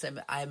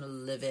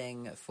 I'm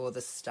living for the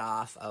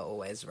staff are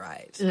always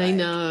right. I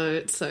know,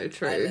 it's so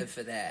true. I live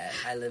for that.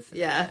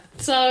 Yeah.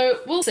 So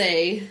we'll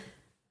see.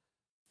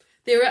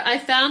 I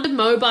found a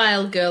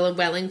mobile girl in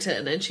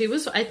Wellington, and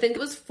I think it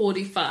was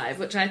 45,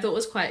 which I thought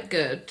was quite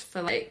good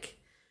for like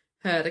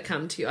her to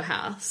come to your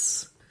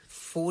house.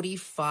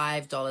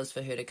 $45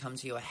 for her to come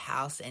to your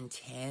house and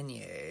tan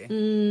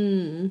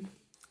you.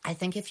 I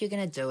think if you're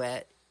gonna do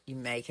it, you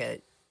make a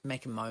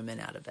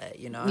moment out of it,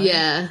 you know?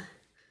 Yeah.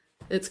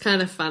 It's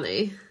kind of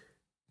funny.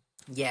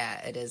 Yeah,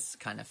 it is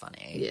kind of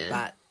funny. Yeah.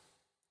 But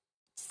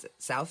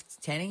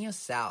tanning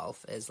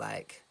yourself is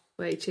like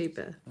way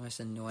cheaper. the most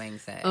annoying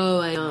thing.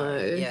 Oh, I know.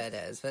 Yeah, it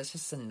is. But it's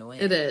just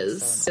annoying. It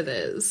is. So it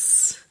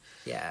is.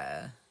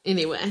 Yeah.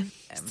 Anyway,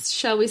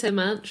 shall we say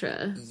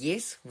mantra?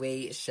 Yes,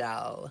 we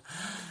shall.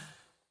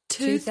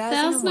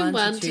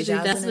 2001 to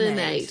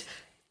 2008.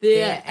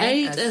 There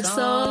ain't a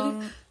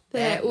song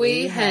that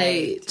we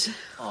hate.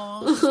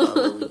 Oh, just got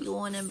a little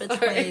yawn in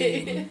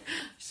between.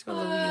 Just got a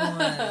little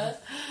yawn.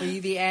 Will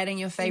you be adding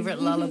your favourite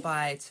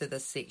lullaby to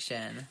this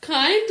section?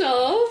 Kind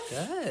of.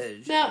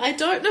 Good. Now, I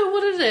don't know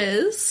what it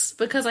is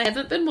because I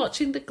haven't been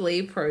watching the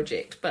Glee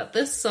project, but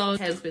this song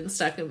has been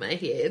stuck in my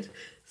head.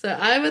 So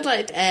I would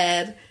like to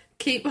add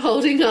Keep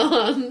Holding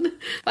On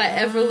by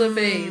Avril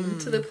Lavigne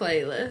to the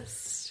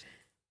playlist.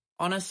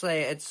 Honestly,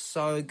 it's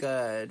so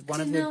good.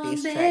 One of her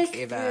best tracks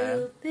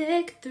ever.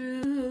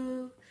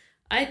 Through.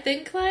 I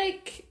think,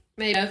 like,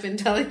 maybe I've been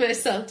telling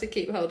myself to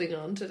keep holding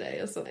on today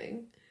or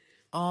something.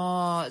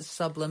 Oh, it's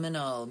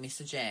subliminal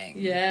messaging.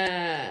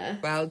 Yeah.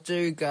 Well,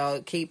 do,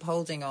 girl. Keep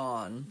holding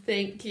on.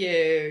 Thank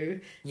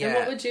you. Yeah. And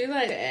what would you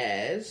like to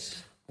add?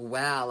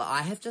 Well,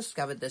 I have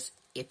discovered this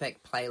epic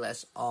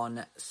playlist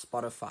on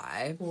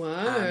Spotify.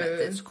 Wow.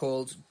 It's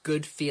called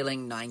Good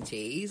Feeling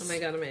 90s. Oh my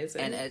God,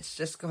 amazing. And it's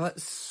just got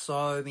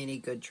so many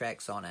good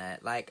tracks on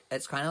it. Like,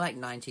 it's kind of like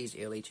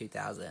 90s, early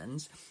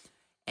 2000s.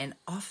 And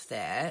off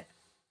that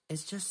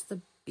is just the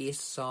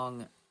best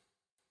song,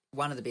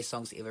 one of the best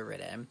songs ever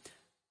written,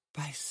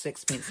 by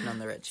Sixpence None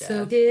the Richer.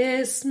 So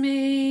kiss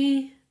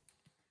me.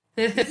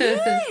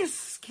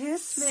 Yes,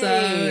 kiss me.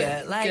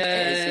 So like,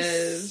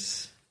 good.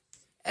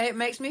 It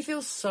makes me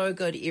feel so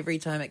good every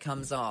time it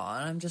comes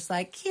on. I'm just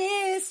like,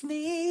 kiss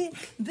me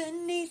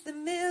beneath the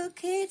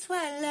milky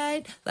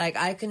twilight. Like,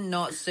 I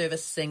cannot serve a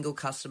single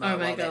customer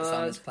while that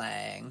song is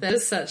playing. That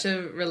is such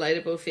a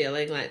relatable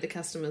feeling. Like, the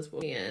customer's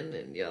walking in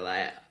and you're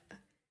like,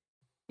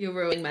 you're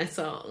ruining my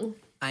song.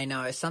 I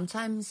know.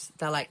 Sometimes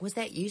they're like, was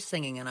that you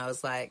singing? And I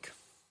was like,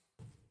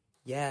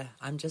 yeah,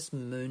 I'm just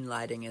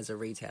moonlighting as a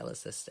retail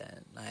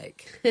assistant.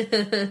 Like,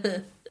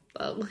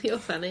 well, you're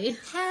funny.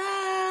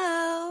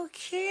 How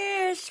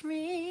kiss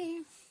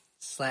me.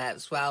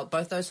 Slaps. Well,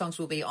 both those songs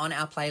will be on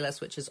our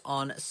playlist, which is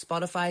on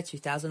Spotify,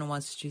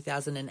 2001 to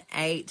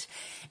 2008.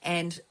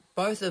 And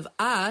both of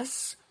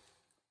us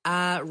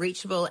are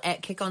reachable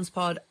at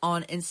KickOnsPod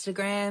on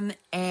Instagram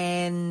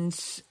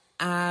and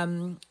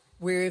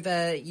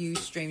wherever you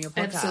stream your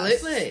podcast.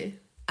 Absolutely.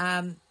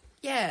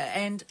 Yeah,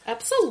 and...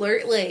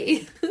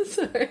 Absolutely.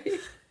 Sorry.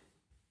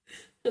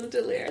 I'm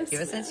delirious.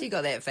 Ever since you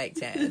got that fake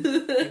tan.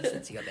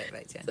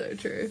 So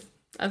true.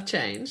 I've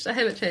changed. I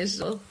haven't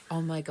changed at all.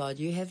 Oh my God,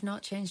 you have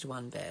not changed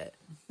one bit.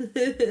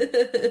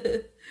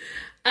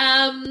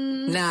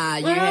 Nah,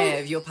 you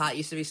have. Your part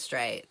used to be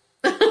straight.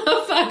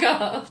 Fuck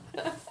off.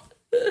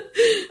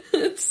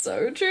 It's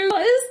so true.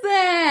 What is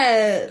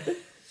that?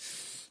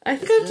 I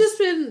think I've just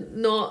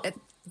been not...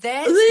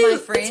 That's my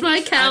friend. It's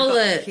my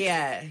cowlick.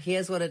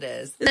 Here's what it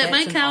is. Is that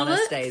my cowlick? That's an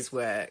honest day's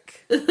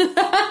work.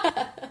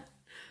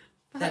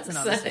 That's an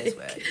honest day's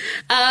work.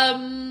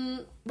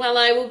 Well,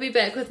 I will be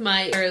back with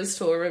my Eras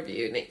Tour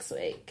review next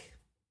week.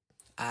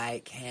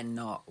 I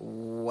cannot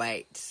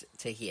wait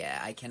to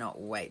hear.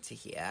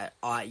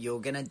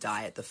 You're going to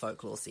die at the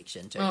folklore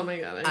section too. Oh my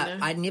God, I know.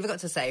 I never got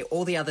to say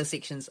all the other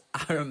sections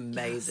are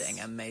amazing,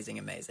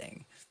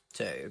 amazing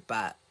too.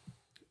 But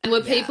and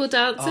were people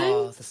dancing?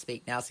 Oh, the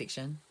Speak Now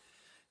section.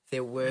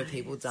 There were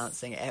people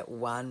dancing at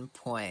one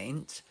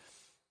point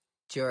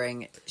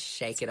during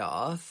Shake It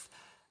Off.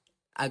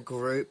 A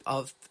group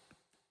of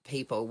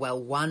people,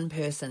 one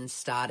person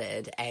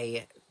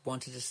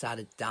wanted to start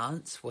a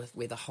dance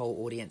where the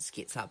whole audience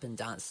gets up and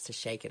dances to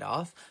Shake It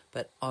Off,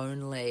 but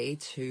only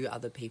 2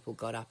 other people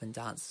got up and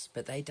danced,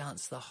 but they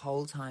danced the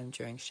whole time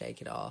during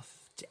Shake It Off.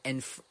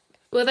 And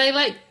were they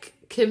like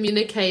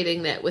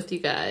communicating that with you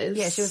guys?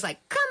 Yeah, she was like,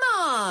 "Come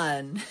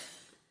on."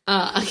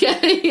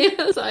 Okay.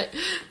 I was like,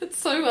 it's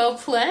so well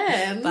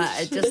planned. But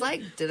it just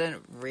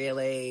didn't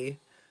really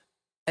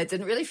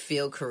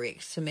feel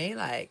correct to me.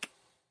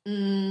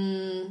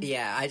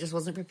 Yeah, I just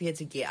wasn't prepared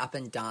to get up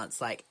and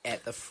dance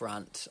at the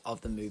front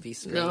of the movie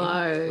screen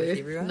with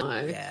everyone.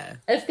 No. Yeah.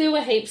 If there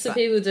were heaps of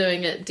people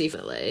doing it,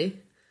 definitely.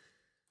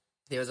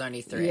 There was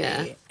only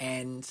 3,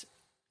 and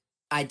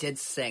I did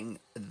sing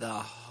the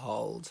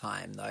whole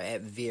time though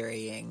at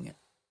varying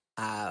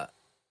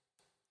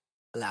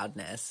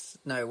loudness.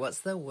 No,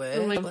 what's the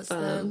word? What's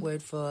the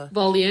word for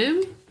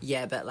volume?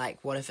 Yeah, but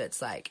what if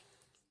it's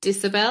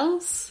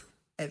decibels?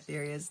 At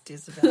various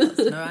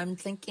decibels. No, I'm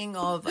thinking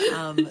of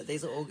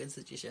these are all good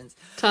suggestions.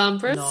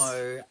 Timbres?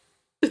 No.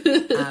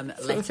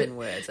 Latin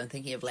words. I'm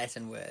thinking of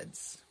Latin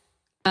words.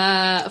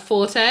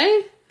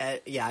 Forte?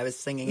 Yeah, I was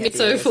singing it.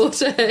 Mezzo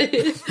forte.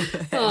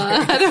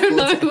 I don't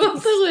know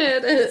what the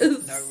word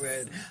is. No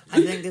word.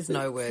 I think there's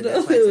no word.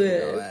 That's why I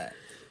didn't know it.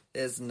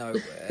 There's no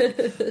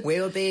word.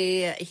 We'll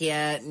be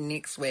here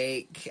next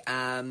week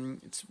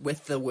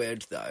with the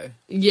word, though.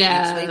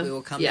 Yeah. Next week we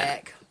will come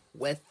back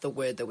with the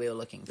word that we were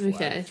looking for.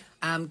 Okay.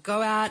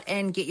 Go out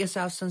and get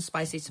yourself some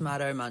spicy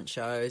tomato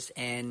munchos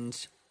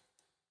and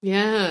you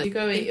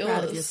go eat be yours.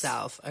 proud of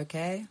yourself,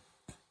 okay?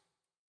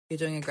 You're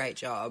doing a great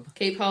job.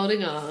 Keep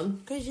holding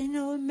on. 'Cause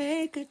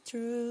make it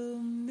through,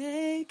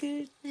 make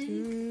it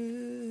through.